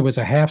 unless it was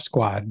a half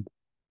squad.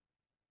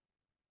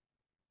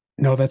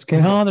 No, that's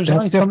good. No, there's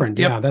only that's some- different.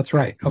 yep. Yeah, that's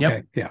right. Okay.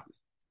 Yep. Yeah.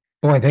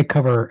 Boy, they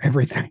cover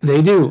everything.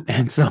 They do.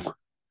 And so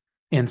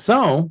I don't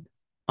know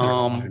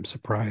why I'm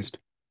surprised.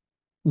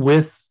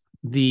 with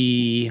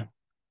the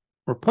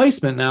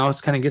replacement now,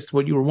 it's kind of gets to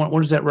what you were wanting.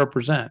 What does that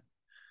represent?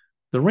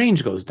 The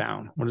range goes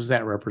down. What does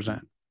that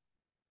represent?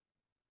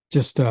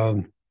 Just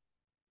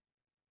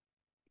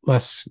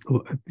less,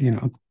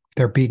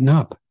 they're beaten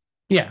up.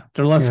 Yeah,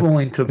 they're less Yeah.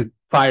 willing to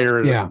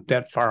fire Yeah.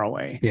 that far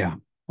away. Yeah.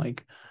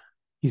 Like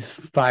he's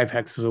 5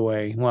 hexes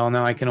away. Well,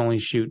 now I can only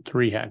shoot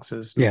 3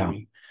 hexes. Yeah.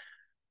 Maybe.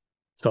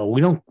 So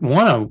we don't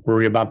want to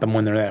worry about them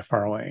when they're that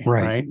far away.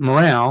 Right.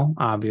 Morale,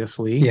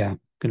 obviously, Yeah.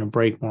 going to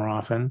break more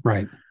often.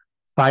 Right.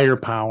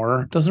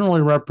 Firepower doesn't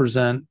really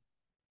represent.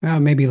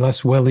 Maybe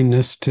less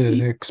willingness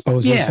to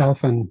expose Yeah.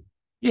 yourself, and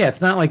Yeah, it's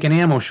not like an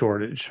ammo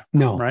shortage,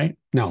 no, right?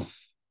 no.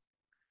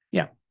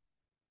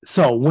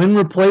 So when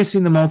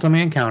replacing the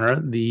multi-man counter,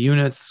 the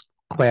unit's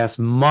class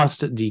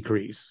must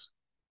decrease.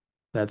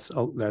 That's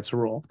a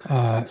rule.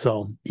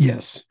 So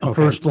Yes. a Okay.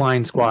 first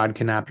line squad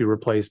cannot be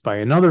replaced by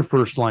another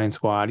first line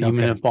squad, even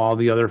Okay. if all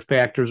the other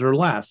factors are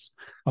less.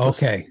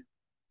 Okay.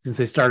 Since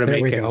they started There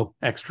we making go.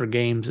 extra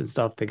games and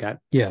stuff, they got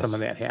Yes. some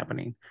of that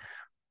happening.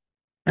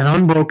 An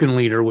unbroken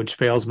leader, which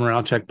fails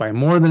morale check by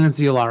more than its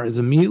ELR, is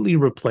immediately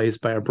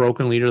replaced by a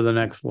broken leader of the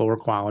next lower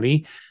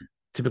quality.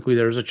 Typically,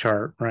 there's a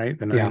chart, right?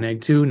 The 9 Yeah.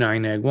 neg 2,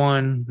 9 neg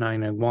 1,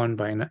 9 neg 1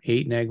 by an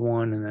 8 neg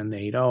 1, and then the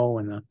 8-0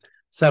 and the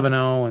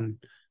 7-0 and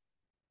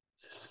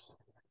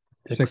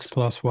 6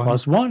 plus 1.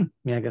 plus 1.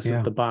 Yeah, I guess Yeah.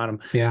 at the bottom.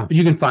 Yeah. But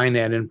you can find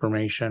that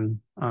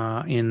information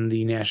in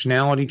the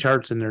nationality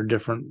charts, and they're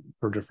different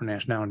for different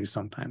nationalities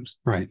sometimes.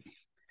 Right.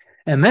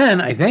 And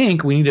then I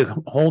think we need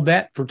to hold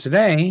that for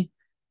today,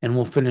 and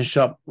we'll finish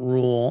up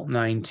Rule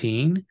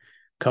 19,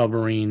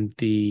 covering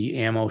the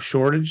ammo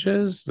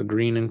shortages, the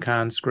green and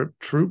conscript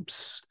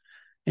troops,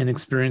 and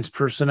experienced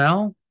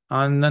personnel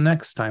on the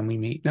next time we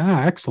meet.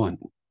 Excellent.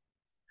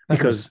 That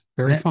Because was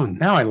very fun.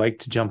 Now I'd like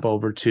to jump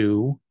over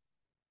to,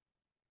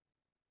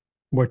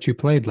 What you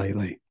played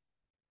lately?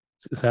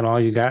 is that all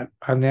you got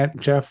on that,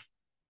 Jeff?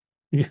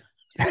 You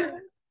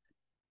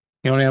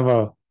don't have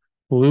a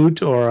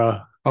flute or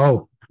a...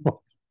 Oh,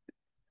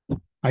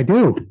 I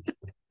do.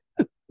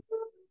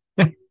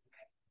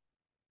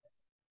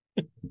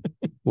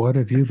 What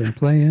have you been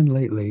playing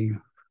lately?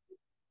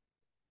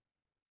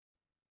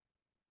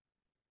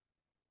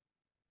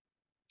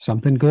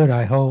 Something good,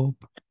 I hope.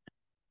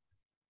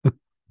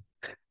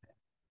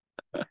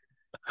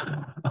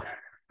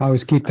 I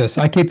always keep this.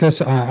 I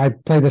I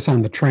play this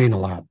on the train a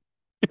lot.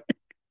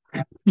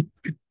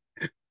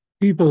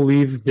 People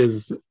leave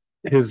his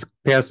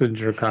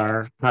passenger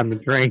car on the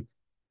train.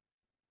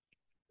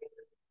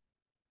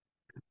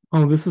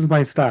 Oh, this is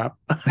my stop.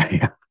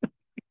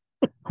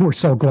 We're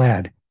so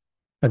glad.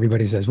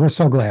 Everybody says, we're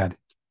so glad.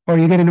 Oh, are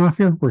you getting off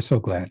here? We're so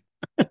glad.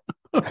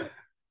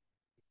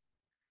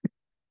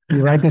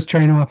 You ride this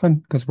train often?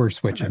 Because we're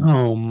switching.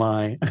 Oh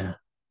my.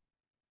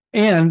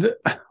 And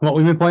what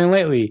we've been playing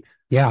lately,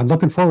 Yeah, I'm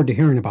looking forward to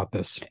hearing about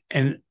this.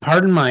 and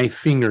pardon my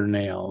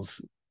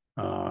fingernails.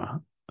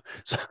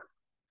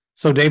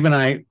 So Dave and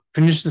I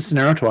finished the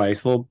scenario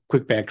twice, a little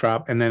quick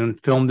backdrop, and then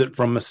filmed it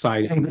from a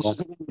side Hey, this angle. is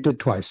what we did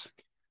twice.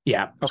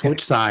 Yeah, Okay.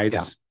 switch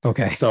sides.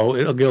 Okay. So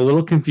it'll get a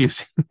little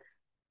confusing.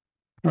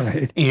 All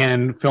right.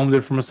 And filmed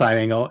it from a side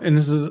angle. And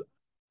this is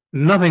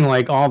nothing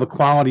like all the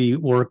quality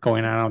work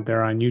going on out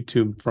there on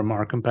YouTube from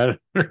our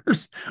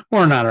competitors,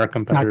 or not our Not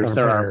competitors.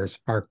 They're our competitors,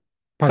 our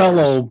partners,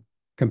 fellow,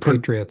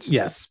 compatriots.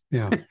 yes.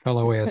 Yeah,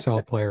 fellow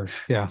ASL players.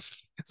 Yeah.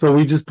 So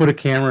we just put a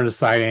camera at a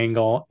side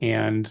angle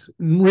and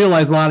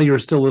realize a lot of you are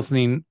still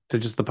listening to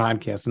just the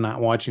podcast and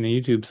not watching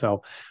the YouTube.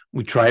 So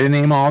we try to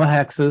name all the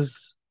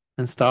hexes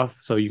and stuff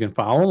so you can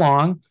follow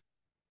along.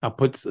 I'll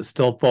put a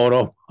still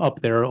photo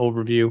up there,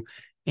 overview.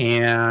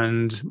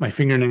 And my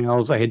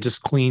fingernails, I had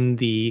just cleaned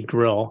the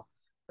grill.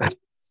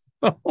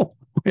 So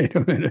Wait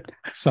a minute.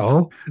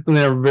 So,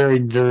 they're very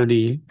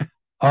dirty.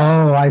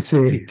 oh, I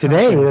see. See,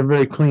 today Okay. they're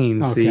very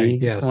clean. Okay, See,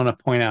 yes. so I want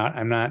to point out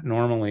I'm not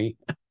normally.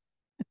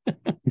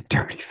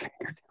 Dirty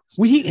fingers.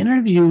 We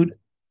interviewed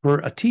for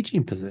a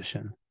teaching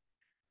position,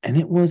 and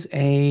it was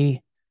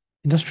a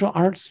industrial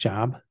arts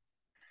job.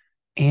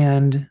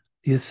 And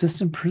the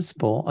assistant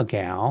principal, a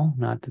gal,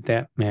 not that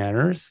that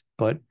matters,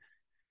 but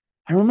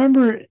I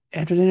remember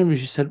after the interview,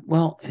 she said,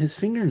 well, his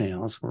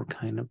fingernails were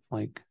kind of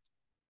like,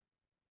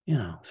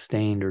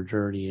 stained or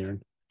dirty. Or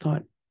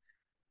thought,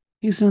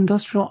 he's an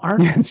industrial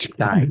arts That's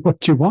guy.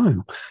 what you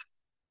want.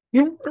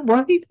 Yeah,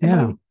 right?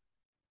 Yeah.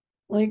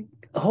 Like,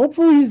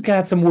 hopefully he's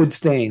got some wood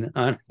stain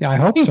on. Yeah, I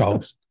hope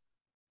so.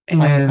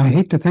 And I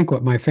hate to think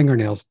what my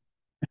fingernails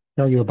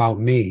tell you about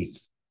me.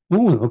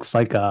 ooh, it looks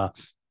like a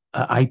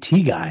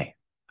IT guy.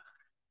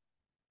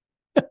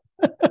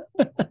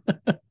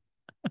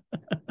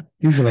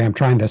 Usually I'm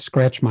trying to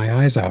scratch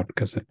my eyes out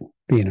because of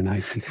being an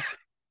IT.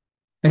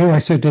 Anyway,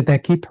 so did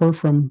that keep her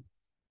from?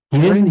 He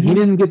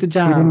didn't get the He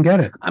job. didn't get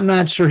it. I'm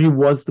not sure he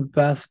was the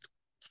best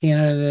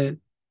candidate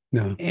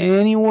No.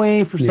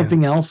 anyway for Yeah.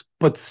 something else,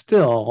 but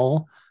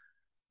still,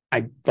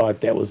 I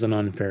thought that was an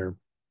unfair.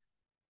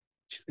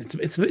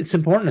 It's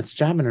important. It's a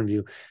job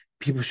interview.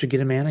 People should get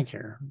a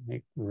manicure.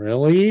 Like,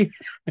 really?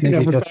 I Maybe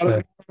never just, thought of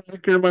a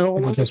manicure in my whole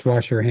Maybe life. just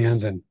wash your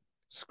hands and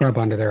scrub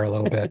under there a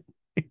little bit.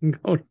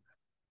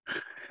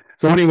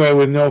 So anyway,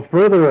 with no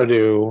further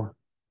ado,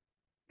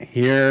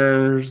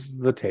 here's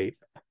the tape.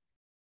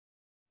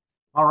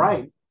 All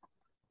right.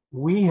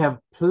 We have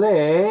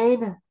played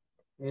a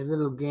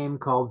little game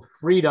called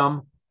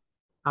Freedom,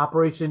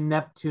 Operation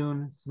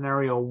Neptune,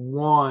 Scenario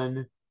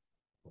 1.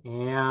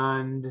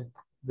 And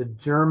the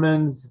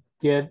Germans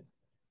get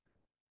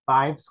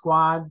 5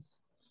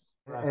 squads.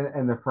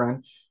 And the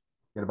French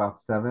get about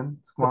 7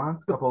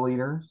 squads, couple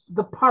leaders.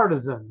 The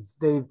partisans,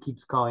 Dave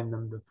keeps calling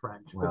them the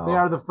French, but they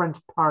Well, are the French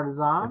It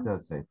partisans.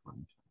 does say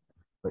French.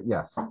 But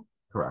yes,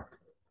 correct.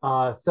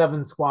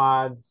 7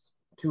 squads,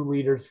 2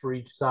 leaders for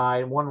each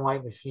side, 1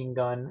 light machine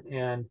gun.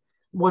 And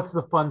what's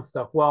the fun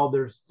stuff? Well,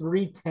 there's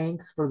 3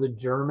 tanks for the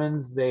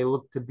Germans. They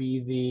look to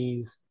be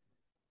these.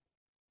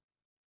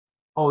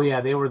 Oh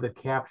yeah, they were the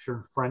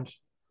captured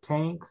French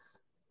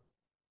tanks.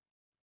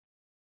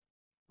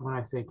 When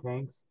I say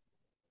tanks.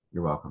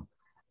 You're welcome.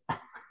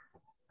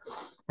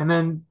 And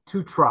then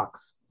 2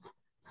 trucks.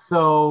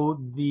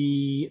 So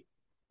the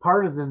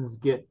partisans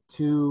get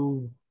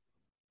 2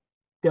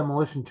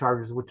 demolition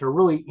charges, which are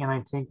really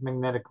anti-tank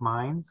magnetic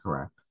mines.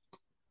 Correct.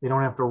 They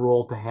don't have to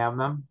roll to have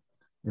them.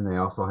 And they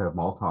also have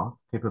Molotov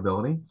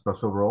capability,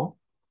 special role.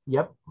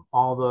 Yep,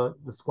 all the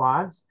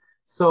squads.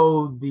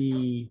 So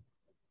the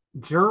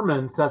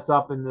German sets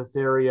up in this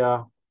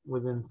area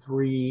within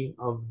 3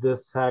 of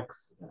this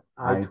hex,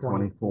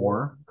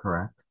 I-24,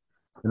 correct.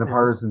 And the Yeah.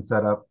 partisan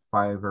set up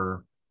 5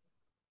 or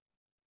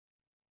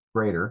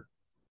greater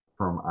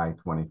from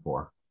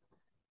I-24.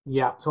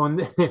 Yeah, so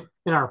in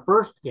our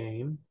first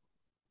game,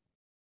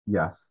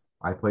 Yes,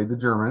 I played the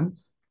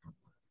Germans.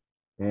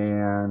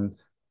 And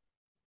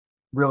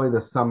really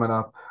to sum it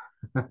up,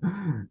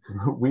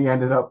 we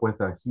ended up with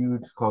a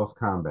huge close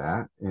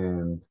combat.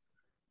 And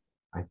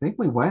I think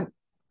we went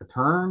a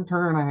turn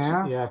and a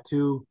half. yeah,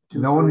 two,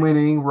 No one 3.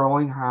 winning,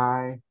 rolling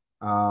high.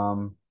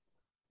 And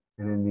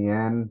in the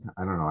end,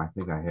 I don't know, I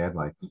think I had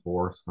like 3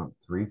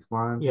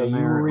 squads Yeah, in you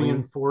there at least.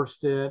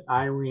 reinforced it.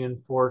 I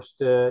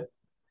reinforced it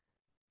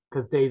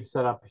because Dave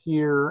set up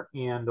here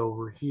and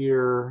over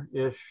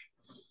here-ish.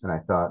 And I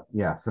thought,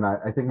 yes. And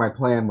I think my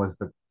plan was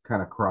to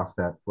kind of cross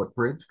that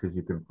footbridge because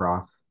you can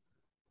cross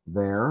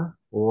there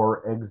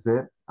or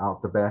exit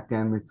out the back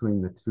end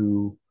between the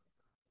two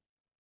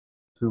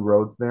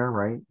roads there,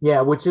 right?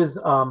 Yeah, which is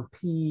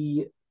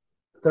P30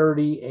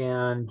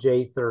 and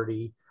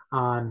J30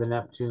 on the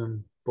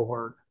Neptune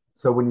board.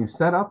 So when you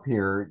set up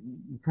here,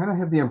 you kind of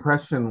have the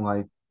impression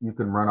like you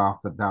can run off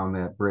down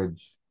that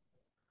bridge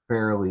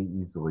fairly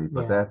easily,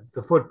 but Yeah, that's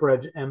the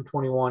footbridge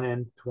M21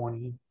 and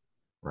 20.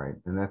 right.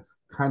 And that's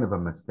kind of a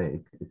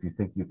mistake if you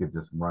think you could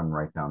just run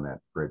right down that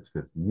bridge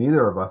because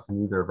neither of us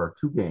in either of our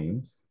 2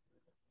 games,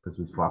 because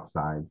we swapped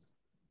sides,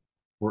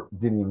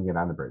 didn't even get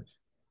on the bridge.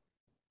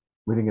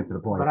 We didn't get to the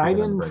point. But to I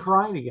get on the didn't bridge.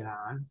 try to get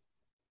on.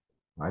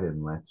 I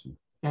didn't let you.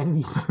 And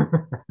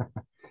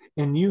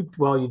you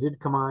did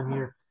come on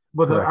here.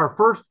 But Correct. our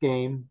first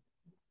game,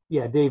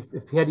 yeah, Dave,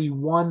 had he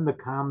won the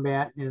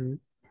combat in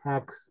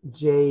hex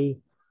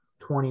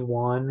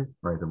J21,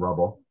 Right, the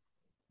rubble.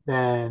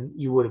 then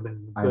you would have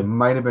been I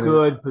might have been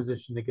good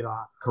position to get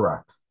off.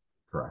 correct.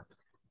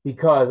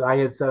 Because I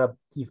had set up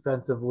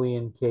defensively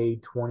in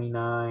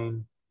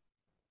K29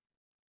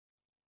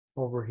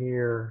 over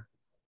here,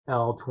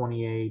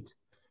 L28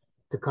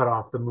 to cut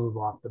off the move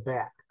off the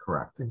back.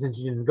 Correct. And since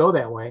you didn't go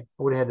that way,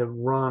 I would have had to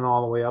run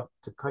all the way up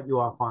to cut you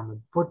off on the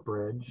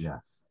footbridge.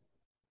 Yes.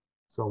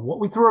 So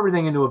we threw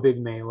everything into a big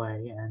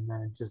melee, and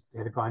then it just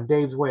had gone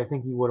Dave's way. I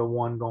think he would have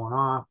won going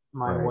off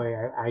my Right. way.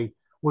 I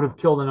would have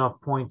killed enough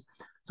points.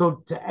 So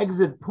to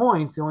exit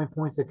points, the only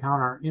points that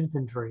count are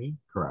infantry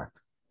Correct.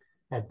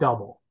 at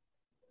double.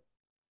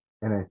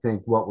 And I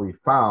think what we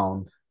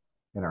found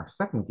in our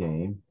second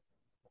game,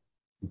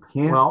 you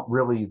can't Well-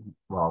 really,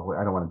 well,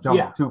 I don't want to jump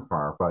Yeah. too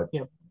far, but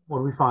Yep. What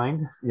do we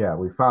find? yeah,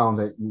 we found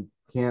that you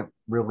can't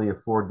really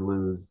afford to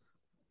lose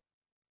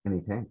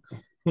any tanks.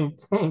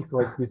 Tanks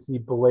like you see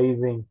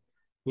blazing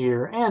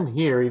here and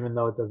here, even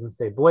though it doesn't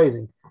say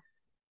blazing.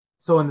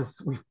 So in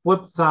this, we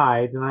flipped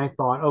sides, and I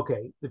thought,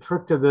 okay, the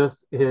trick to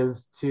this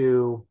is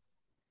to,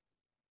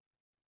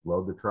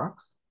 Load the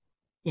trucks,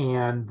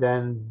 and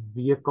then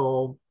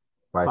vehicle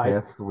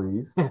bypass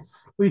sleaze.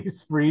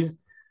 sleeves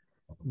freeze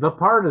the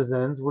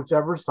partisans,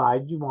 whichever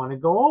side you want to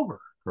go over.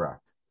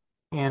 Correct.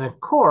 And of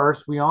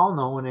course, we all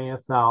know in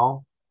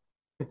ASL,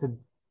 it's a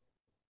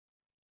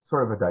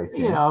Sort of a dice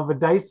game. if a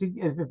dicey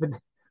if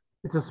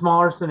it's a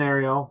smaller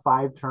scenario,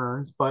 5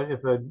 turns, but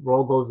if a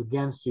roll goes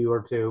against you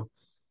or two,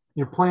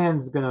 your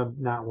plan's gonna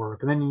not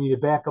work, and then you need a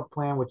backup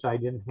plan, which I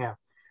didn't have.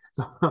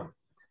 So,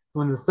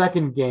 so in the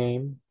second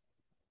game,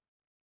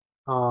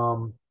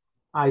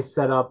 I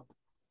set up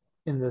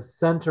in the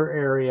center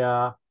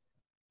area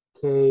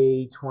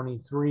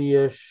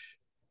K23-ish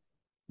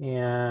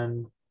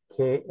and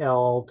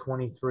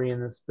KL23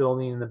 in this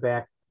building in the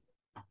back,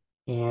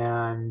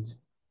 and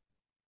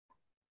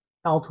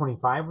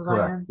L25 was I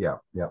Correct. in? Yeah.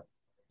 Yep.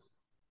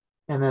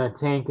 And then a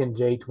tank in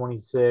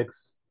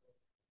J26,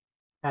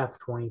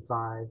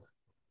 F25,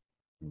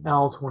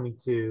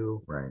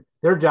 L22. Right.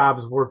 Their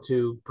jobs were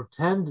to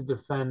pretend to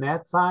defend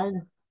that side,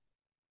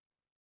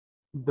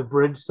 the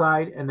bridge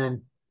side, and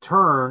then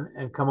turn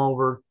and come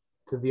over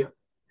to the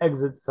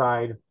exit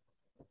side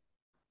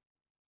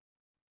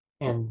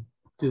and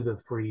do the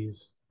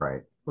freeze,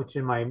 Right. which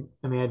in my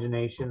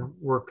imagination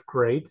worked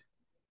great.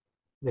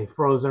 They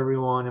froze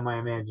everyone in my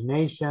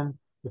imagination.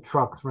 The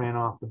trucks ran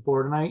off the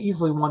board, and I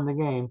easily won the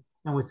game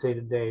and would say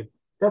to Dave,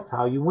 that's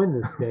how you win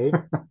this, Dave.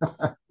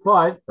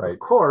 But, Right. of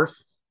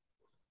course,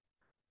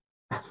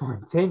 my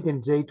tank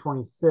in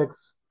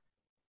J26,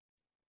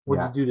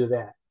 what'd you do to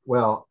that?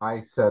 Well,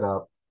 I set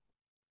up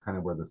kind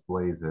of where this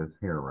blaze is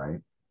here, right?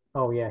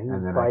 Oh, yeah, he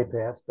was And then I-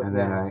 bypassed. But and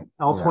then yeah.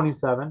 I-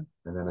 L27,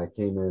 And then I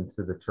came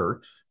into the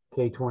church,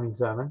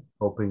 K27.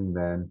 hoping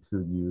then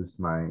to use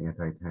my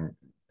anti-tank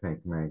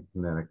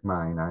magnetic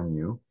mine on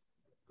you.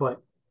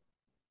 But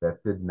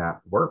That did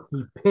not work.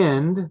 he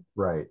pinned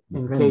Right. You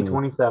in pinned me.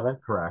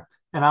 K27. Correct.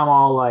 And I'm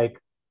all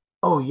like,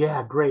 oh,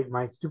 yeah, great.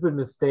 My stupid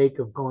mistake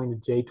of going to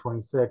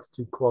J26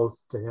 too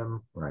close to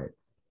him. Right.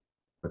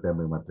 But then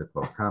we went to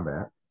close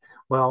combat.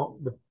 Well,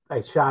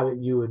 I shot at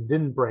you and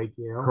didn't break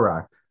you.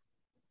 Correct.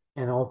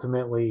 And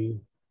ultimately,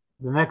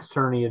 the next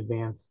turn he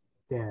advanced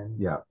in.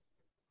 Yeah.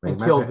 And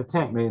my killed the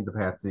tank. Made the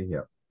patsy.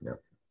 Yep.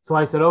 Yep. So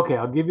I said, okay,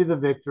 I'll give you the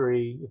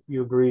victory if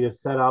you agree to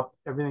set up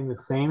everything the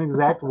same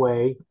exact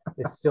way.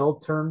 It's still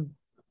turn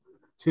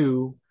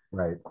 2,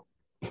 Right.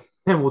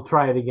 and we'll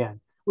try it again,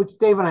 which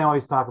Dave and I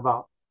always talk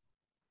about.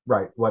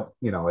 Right. What,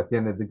 at the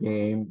end of the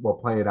game, we'll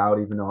play it out,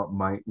 even though it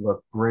might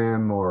look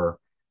grim or,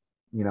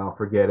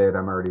 forget it.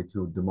 I'm already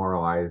too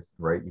demoralized,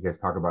 right? You guys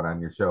talk about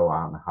on your show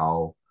on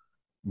how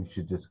you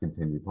should just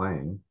continue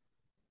playing,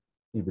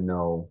 even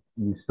though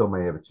you still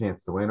may have a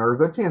chance to win or a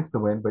good chance to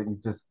win, but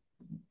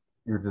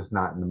you're just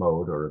not in the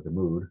mode or the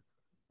mood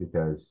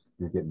because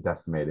you're getting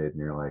decimated and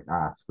you're like,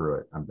 screw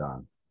it, I'm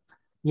done.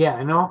 Yeah,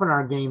 and often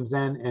our games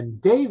end, and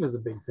Dave is a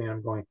big fan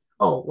of going,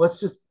 oh, let's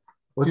just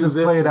Let's do just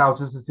this play it and- out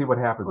just to see what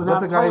happens. Well, Let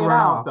not the guy play it run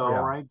out off. though, Yeah.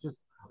 right?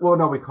 Just Well,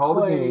 no, we call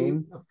the play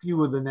game. a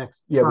few of the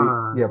next Yeah,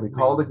 turn. we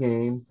call the maybe.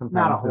 game. Sometimes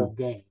Not a whole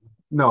game.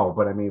 No,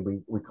 but I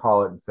mean, we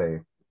call it and say,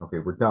 okay,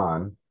 we're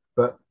done.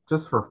 But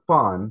just for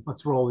fun,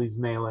 Let's roll these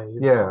melees.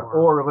 yeah.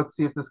 Or let's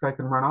see if this guy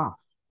can run off.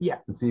 Yeah.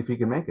 And see if he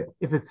can make it,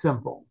 if it's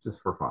simple. just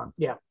for fun.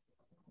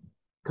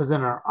 Because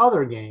in our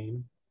other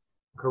game,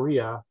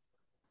 Korea,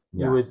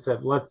 you had Yes.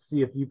 said, let's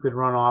see if you could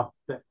run off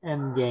the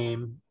end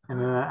game. And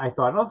then I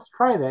thought, let's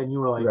try that. And you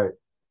were like, Right.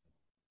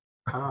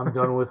 I'm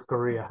done with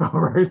Korea. All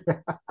right.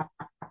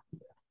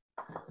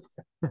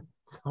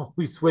 So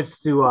we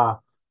switched to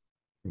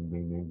Ding,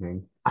 ding, ding,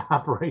 ding.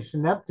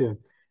 Operation Neptune.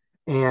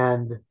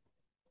 And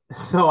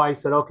so I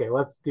said, okay,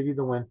 let's give you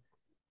the win.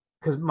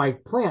 Because my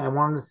plan, I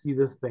wanted to see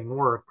this thing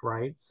work,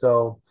 right?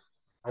 So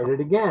I did it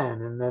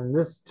again. And then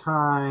this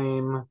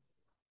time,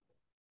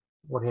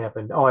 what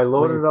happened? Oh, I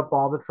loaded up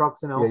all the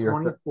trucks in Yeah, you're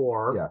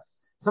L24.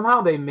 Yes.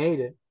 Somehow they made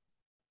it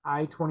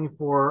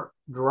I-24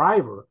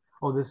 driver.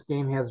 Oh, this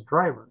game has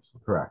drivers.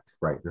 Correct.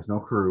 Right. There's no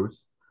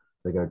crews.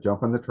 They got to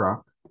jump in the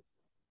truck.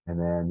 And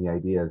then the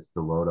idea is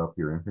to load up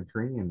your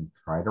infantry and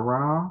try to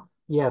run off.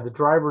 Yeah, the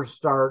drivers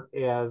start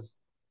as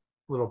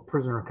little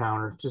prisoner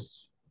counters,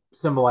 just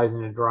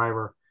symbolizing a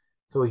driver.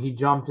 So he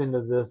jumped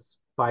into this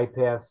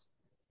bypass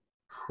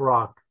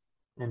truck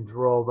and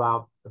drove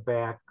out the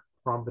back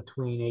from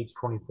between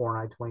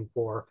H24 and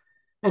I-24.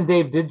 And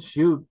Dave did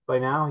shoot. By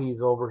now,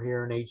 he's over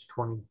here in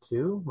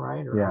H-22,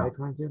 right? Or Yeah.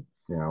 I-22.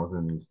 Yeah, I was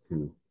in these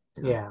two.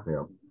 Yeah.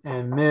 Yep.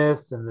 And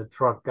missed, and the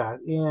truck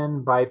got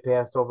in,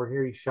 bypassed over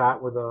here. He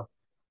shot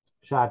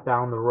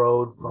down the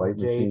road from Light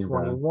machine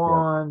gun. Yep.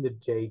 J21 to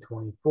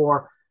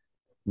J24.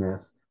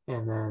 Missed.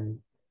 And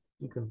then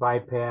you can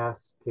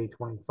bypass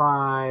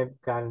K25,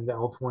 got into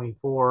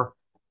L24,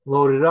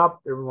 loaded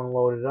up, everyone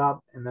loaded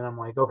up, and then I'm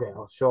like, okay,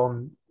 I'll show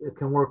them it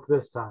can work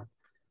this time.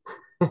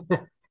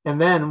 And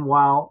then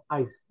while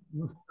I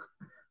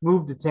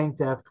moved the tank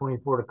to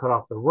F24 to cut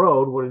off the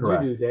road, what did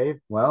Correct. you do, Dave?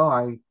 Well,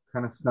 I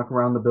kind of snuck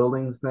around the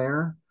buildings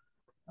there.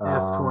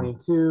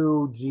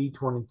 F22,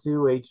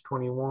 G22,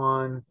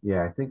 H21.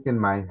 Yeah, I think in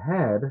my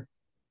head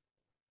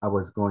I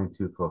was going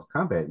to close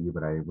combat you,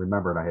 but I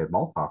remembered I had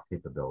Molotov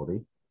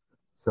capability.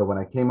 So when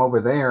I came over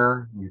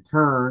there, you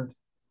turned,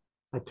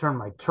 I turned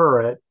my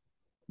turret.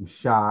 you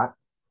shot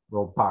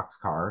little box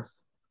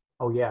cars.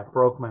 Oh yeah,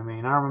 broke my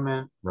main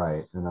armament.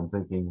 Right. And I'm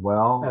thinking,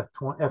 well,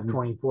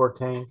 F24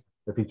 tank.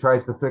 if he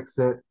tries to fix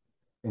it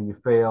and you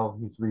fail,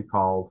 he's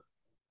recalled.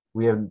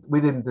 We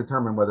didn't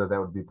determine whether that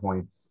would be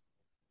points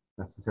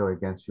necessarily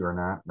against you or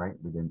not, right?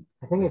 We didn't.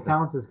 I think it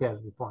counts as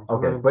casualty points.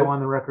 Okay, I'm going to go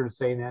on the record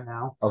saying that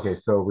now. Okay,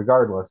 so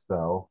regardless,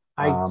 though,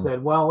 I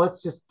said, well,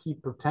 let's just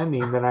keep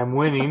pretending that I'm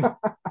winning.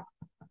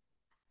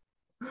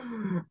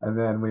 And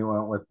then we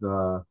went with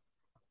the,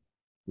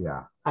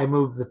 yeah. I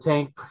moved the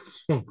tank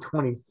for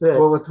 26.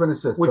 Well, let's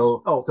finish this. Which,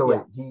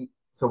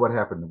 so what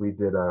happened? We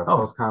did a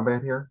close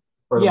combat here,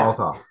 or the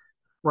Molotov?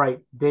 Right.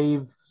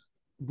 Dave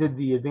did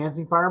the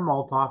advancing fire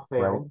Molotov,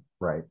 failed.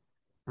 Right.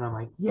 And I'm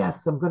like,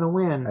 yes, I'm going to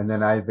win. And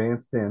then I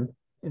advanced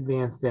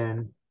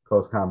in.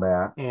 Close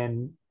combat.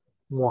 And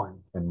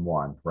won.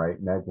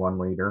 Right? Neg 1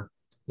 leader.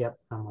 Yep.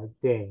 I'm like,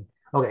 dang.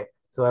 Okay.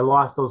 So I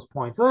lost those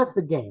points. So that's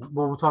the game.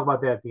 Well, we'll talk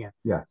about that at the end.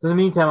 Yes. So in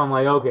the meantime, I'm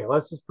like, okay,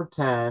 let's just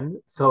pretend.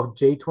 So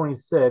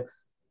J26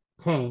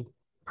 tank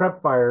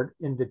prep fired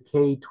into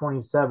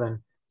K27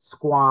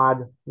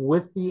 squad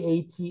with the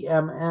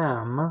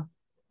ATMM,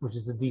 which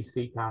is a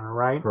DC counter,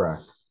 right?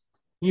 Correct.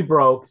 He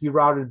broke. He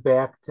routed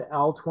back to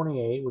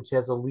L28, which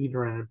has a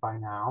leader in it by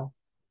now.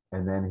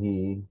 And then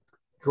he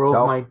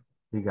drove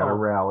he got a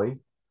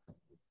rally.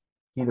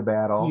 Heat of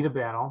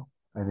battle.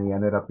 And he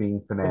ended up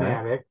being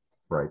fanatic.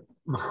 Right.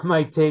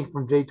 My tank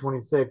from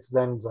J26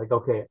 then is like,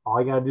 okay, all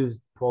I gotta do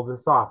is pull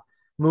this off.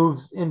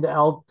 Moves into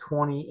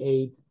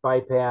L28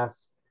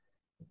 bypass.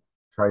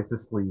 Tries to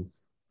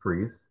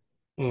freeze.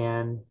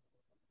 And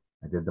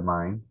I did the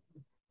mine.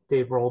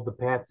 Dave rolled the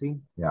Patsy.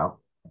 Yeah.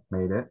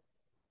 Made it.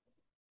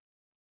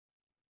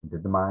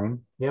 Did the mine.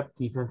 Yep.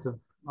 Defensive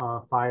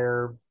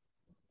fire.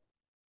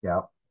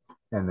 Yep.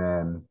 And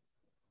then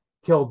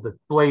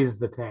blazed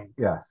the tank.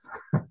 Yes.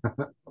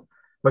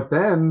 But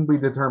then we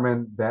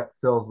determined that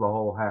fills the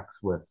whole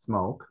hex with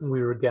smoke.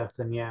 We were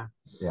guessing, yeah.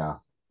 Yeah.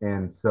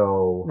 And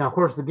so now, of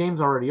course, the game's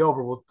already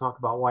over. We'll talk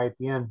about why at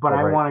the end. But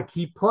I want to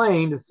keep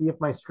playing to see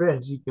if my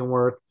strategy can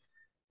work.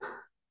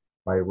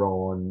 By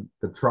rolling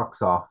the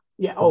trucks off.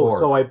 Yeah.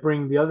 So I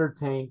bring the other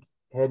tank,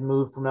 had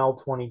moved from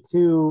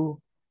L22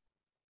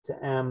 to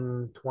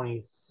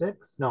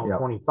M26. No,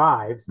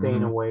 25,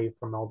 staying away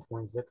from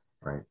L26.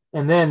 Right.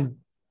 And then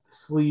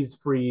sleaze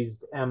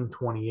freezed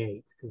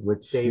M28.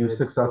 Which you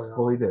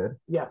successfully did.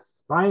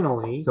 Yes,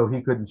 finally. So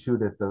he couldn't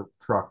shoot at the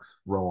trucks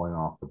rolling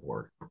off the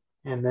board.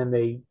 And then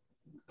they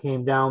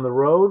came down the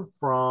road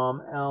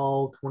from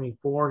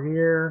L24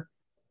 here,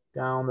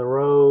 down the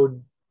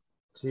road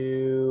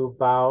to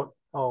about,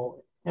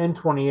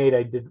 N28.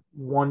 I did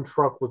one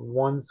truck with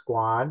one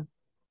squad.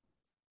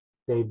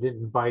 They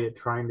didn't bite it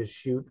trying to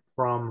shoot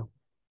from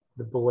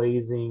the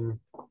blazing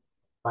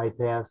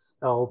bypass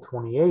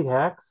L28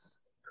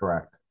 hex.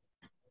 Correct.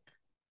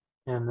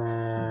 And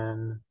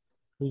then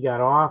he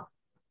got off,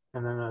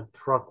 and then a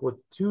truck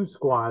with two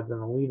squads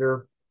and a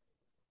leader.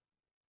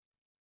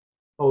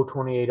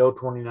 028,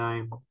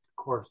 029. Of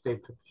course,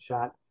 Dave took the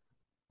shot.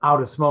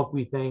 Out of smoke,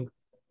 we think.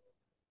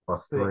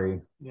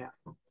 +3. Yeah.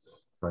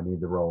 So I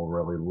need to roll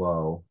really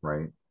low,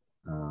 right?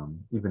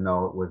 Even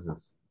though it was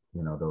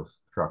those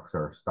trucks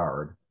are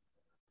starred.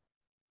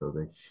 So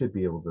they should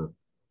be able to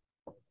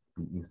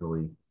be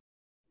easily.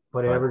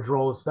 But average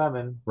roll is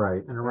 7.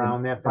 Right. And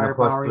around that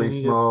firepower, you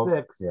need a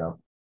 6. Yeah.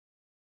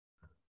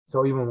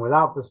 So even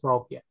without the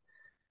smoke, yeah.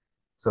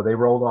 So they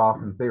rolled off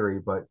in theory,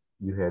 but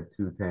you had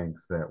 2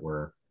 tanks that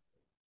were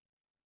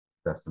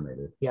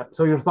decimated. Yep.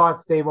 So your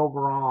thoughts, Dave,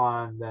 overall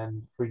on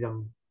then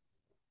Freedom?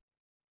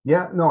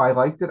 Yeah, no, I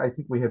liked it. I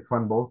think we had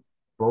fun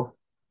both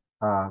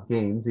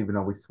games, even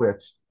though we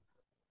switched.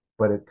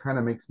 But it kind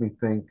of makes me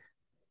think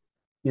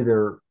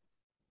either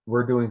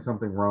we're doing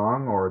something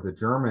wrong or the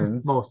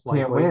Germans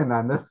can't win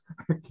on this.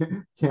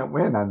 Can't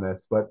win on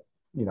this. But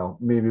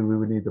maybe we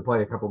would need to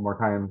play a couple more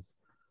times.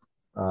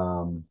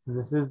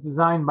 This is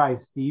designed by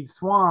Steve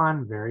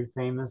Swan, very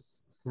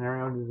famous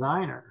scenario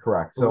designer.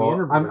 Correct.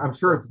 So I'm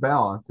sure it's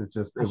balanced. It's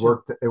just it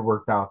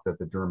worked out that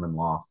the German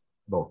lost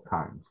both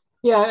times.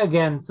 Yeah,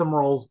 again, some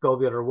rolls go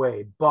the other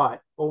way, but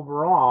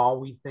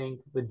overall, we think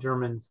the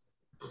Germans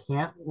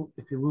can't.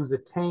 If you lose a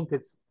tank,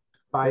 it's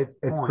 5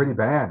 It's pretty points.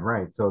 bad,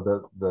 right? So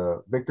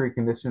the victory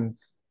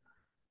conditions,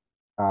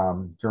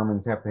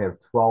 Germans have to have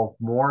 12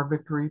 more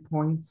victory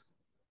points,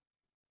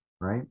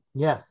 right?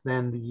 Yes,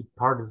 then the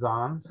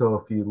partisans. So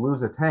if you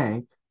lose a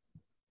tank,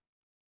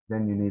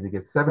 then you need to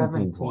get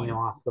 17 points.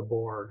 off the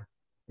board.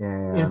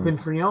 And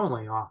Infantry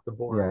only off the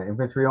board. yeah,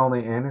 infantry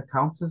only, and it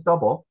counts as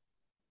double.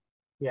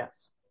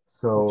 Yes,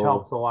 So which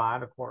helps a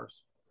lot, of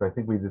course. So I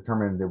think we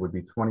determined it would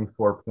be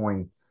 24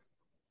 points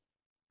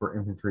for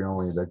infantry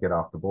only to get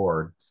off the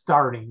board.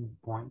 Starting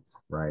points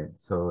Right.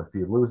 So if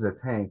you lose a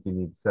tank, you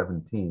need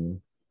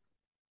 17.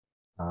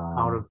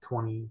 out of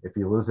 20. If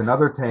you lose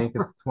another tank,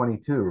 it's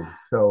 22.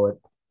 So it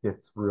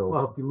gets real.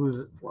 Well, if you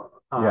lose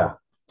Yeah.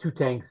 2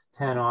 tanks,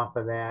 10 off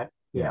of that.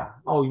 Yeah.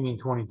 Oh, you mean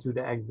 22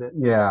 to exit?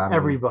 Yeah.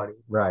 Everybody.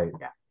 Right.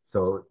 Yeah.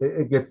 So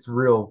it gets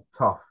real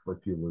tough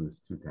if you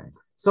lose 2 tanks.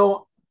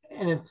 So,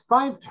 and it's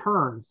 5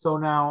 turns. So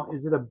now,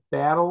 is it a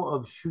battle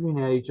of shooting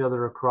at each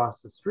other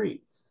across the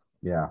streets?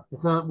 Yeah.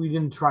 It's not. We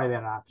didn't try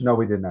that option. No,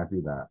 we did not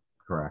do that.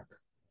 Correct.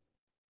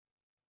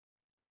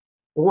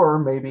 Or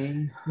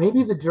maybe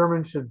the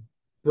Germans should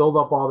build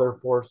up all their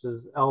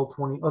forces.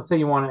 L20. Let's say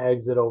you want to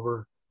exit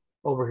over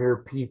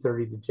here,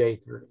 P30 to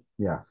J30.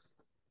 yes.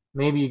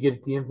 Maybe you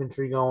get the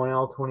infantry going,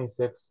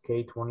 L26,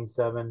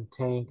 K27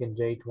 tank, and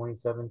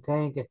J27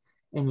 tank,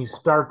 and you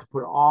start to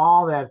put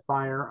all that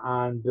fire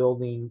on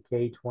building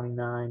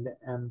K29 to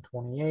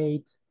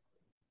M28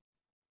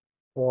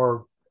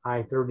 or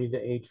I30 to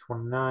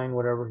H29,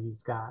 whatever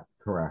he's got.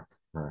 Correct.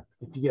 Correct.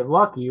 If you get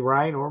lucky,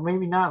 right? Or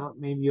maybe not,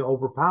 maybe you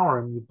overpower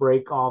him, you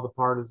break all the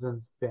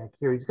partisans back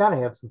here. He's got to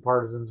have some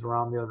partisans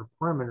around the other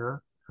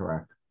perimeter.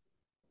 Correct.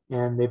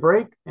 And they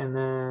break, and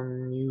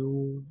then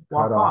you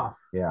walk Cut off.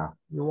 Yeah.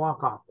 You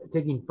walk off,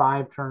 taking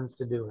 5 turns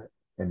to do it.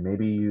 And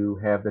maybe you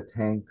have the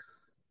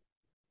tanks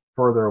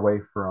further away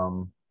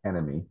from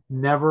enemy.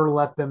 Never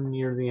let them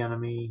near the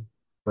enemy.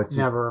 But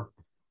Never.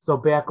 So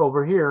back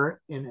over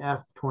here in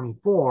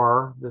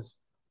F24, this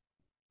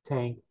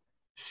tank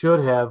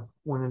should have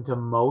went into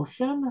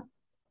motion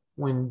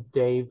when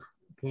Dave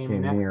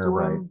came next near, to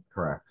right? him.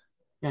 Correct.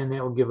 And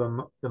that will give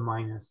him the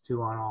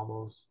 -2 on all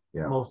those,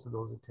 Yeah. most of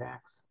those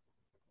attacks.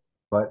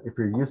 But if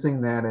you're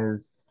using that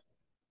as,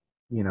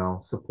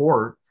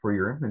 support for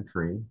your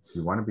infantry,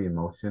 you want to be in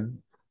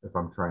motion if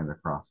I'm trying to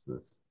cross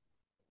this.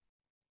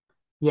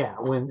 Yeah,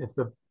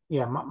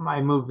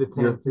 I moved the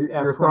tank to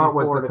Your thought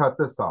was F24 to cut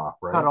this off,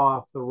 right? cut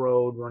off the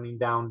road running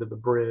down to the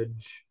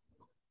bridge.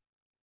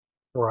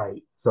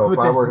 Right. So but if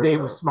I then were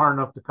Dave was smart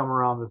enough to come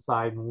around the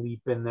side and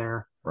leap in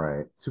there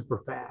right, super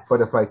fast.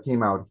 but if I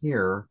came out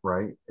here,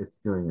 right, it's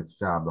doing its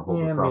job to hold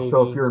Yeah, this off. maybe,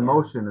 So if you're in yeah.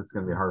 motion, it's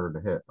going to be harder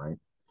to hit, right?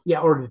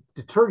 Yeah, or to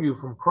deter you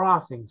from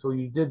crossing. So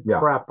you did Yeah.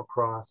 prep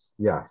across,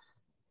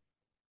 Yes,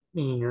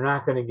 meaning you're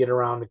not going to get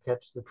around to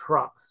catch the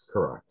trucks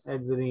correct.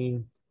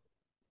 exiting.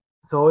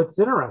 So it's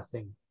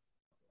interesting.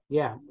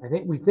 Yeah,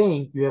 we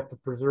think you have to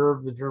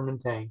preserve the German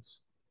tanks,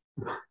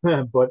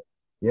 but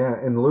Yeah,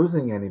 and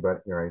losing anybody,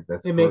 right?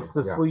 it makes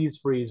the yeah.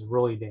 sleaze freeze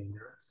really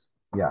dangerous.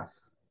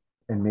 Yes.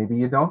 And maybe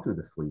you don't do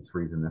the sleeves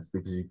freeze in this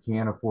because you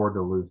can't afford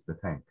to lose the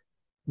tank.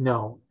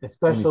 No,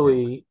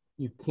 especially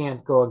you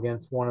can't go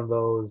against one of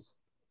those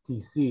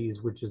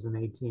TCs, which is an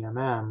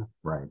ATMM,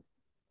 Right.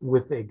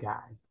 with a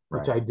guy,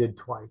 which Right. I did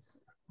twice.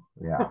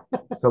 Yeah.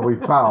 So we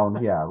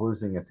found,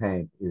 losing a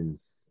tank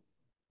is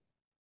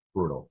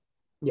brutal.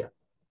 Yeah.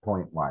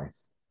 Point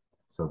wise.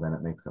 So then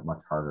it makes it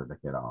much harder to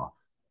get off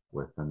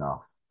with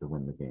enough to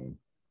win the game.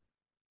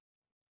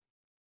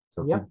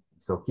 So Yep.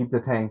 keep the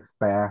tanks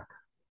back.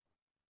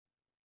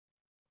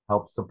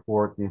 Help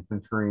support the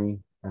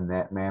infantry in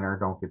that manner.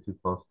 Don't get too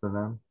close to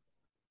them.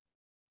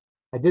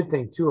 I did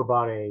think too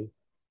about a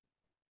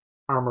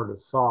armored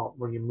assault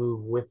where you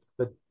move with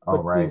the. Oh,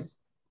 but right.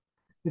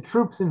 The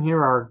troops in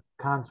here are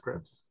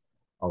conscripts.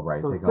 Oh,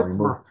 right. So They can only 6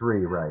 move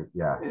 3, right?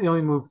 Yeah. They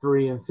only move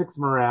 3 and 6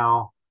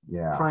 morale,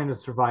 Yeah. trying to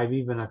survive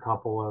even a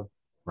couple of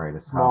Right.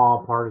 It's small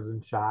tough.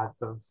 partisan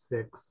shots of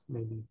 6,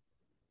 maybe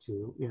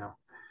 2.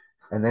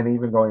 And then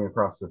even going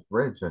across this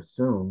bridge,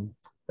 assume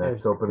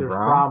that's open There's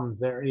ground. problems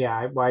there. Yeah,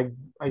 I didn't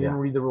Yeah.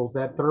 read the rules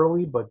that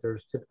thoroughly, but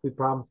there's typically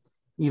problems.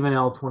 Even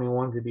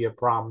L21 could be a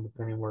problem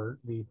depending where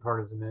the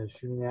partisan is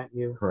shooting at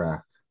you.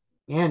 Correct.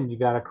 And you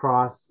got to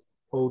cross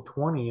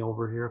O20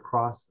 over here,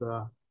 across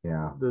the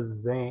Yeah.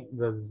 Zane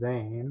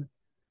Same.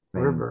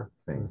 River.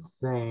 Same. The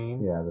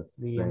Zane. Yeah, that's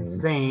The same.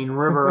 insane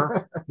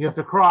river you have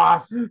to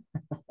cross.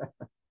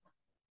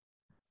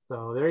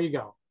 So there you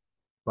go.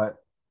 But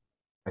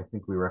I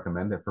think we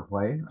recommend it for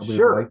play. We'd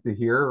Sure. like to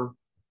hear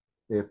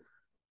if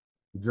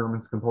the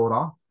Germans can pull it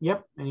off.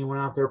 Yep, anyone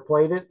out there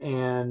played it,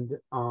 and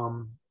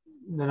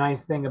the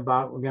nice thing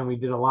about, again, we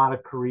did a lot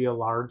of Korea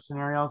large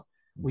scenarios.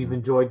 We've Mhm.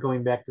 enjoyed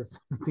going back to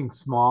something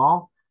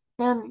small,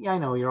 and I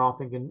know you're all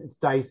thinking it's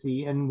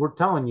dicey, and we're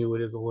telling you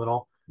it is a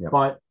little, Yep.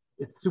 but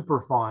it's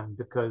super fun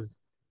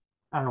because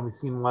I don't know, we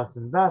seem less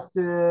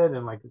invested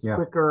and like it's Yeah.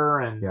 quicker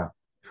and Yeah.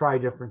 try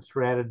different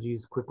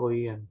strategies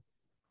quickly and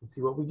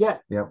see what we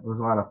get. Yep, it was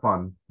a lot of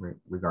fun,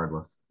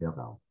 regardless. Yep.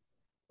 So,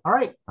 all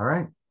right, All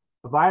right.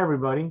 bye-bye,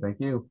 everybody. Thank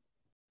you.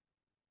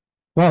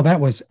 Well, that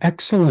was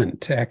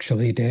excellent,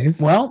 actually,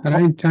 Dave. Well, And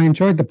I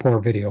enjoyed the poor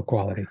video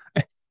quality.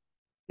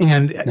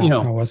 and No, you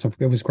know,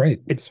 it was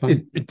great. It's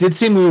fun. it did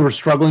seem we were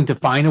struggling to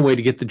find a way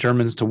to get the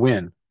Germans to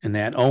win in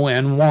that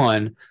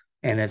ON1,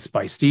 and it's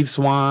by Steve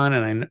Swan,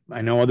 and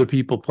I know other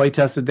people play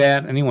tested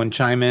that. Anyone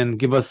chime in,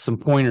 give us some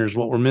pointers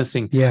what we're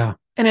missing. Yeah.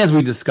 And as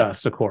we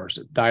discussed, of course,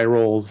 die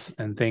rolls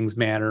and things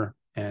matter,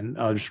 and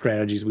other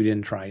strategies we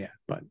didn't try yet.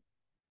 But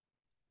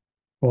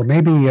Well,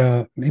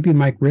 maybe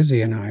Mike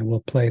Rizzi and I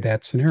will play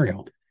that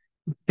scenario.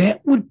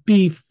 that'd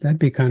be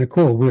kind of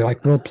cool.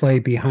 We'll play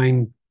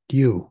behind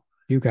you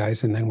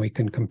guys, and then we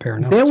can compare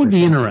notes. that would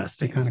be That'd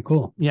interesting. kind of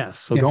cool. Yes.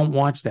 So Yeah. don't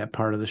watch that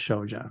part of the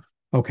show, Jeff.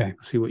 Okay.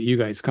 See what you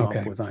guys come Okay.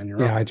 up with on your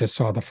Yeah, own. I just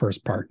saw the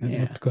first part and it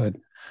Yeah. looked good.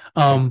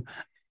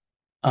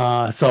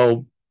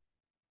 So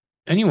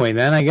anyway,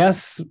 then I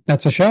guess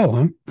That's a show,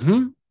 huh?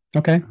 mhm,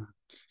 Okay.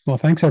 Well,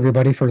 thanks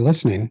everybody for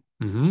listening.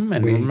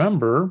 and We-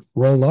 remember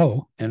Roll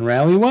low. and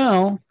rally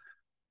well,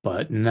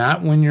 but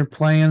not when you're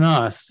playing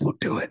us. Don't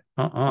do it.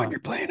 When you're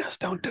playing us,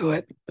 don't do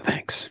it.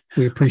 Thanks.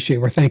 We're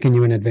thanking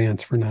you in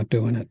advance for not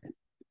doing it.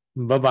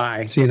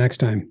 Bye-bye. See you next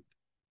time.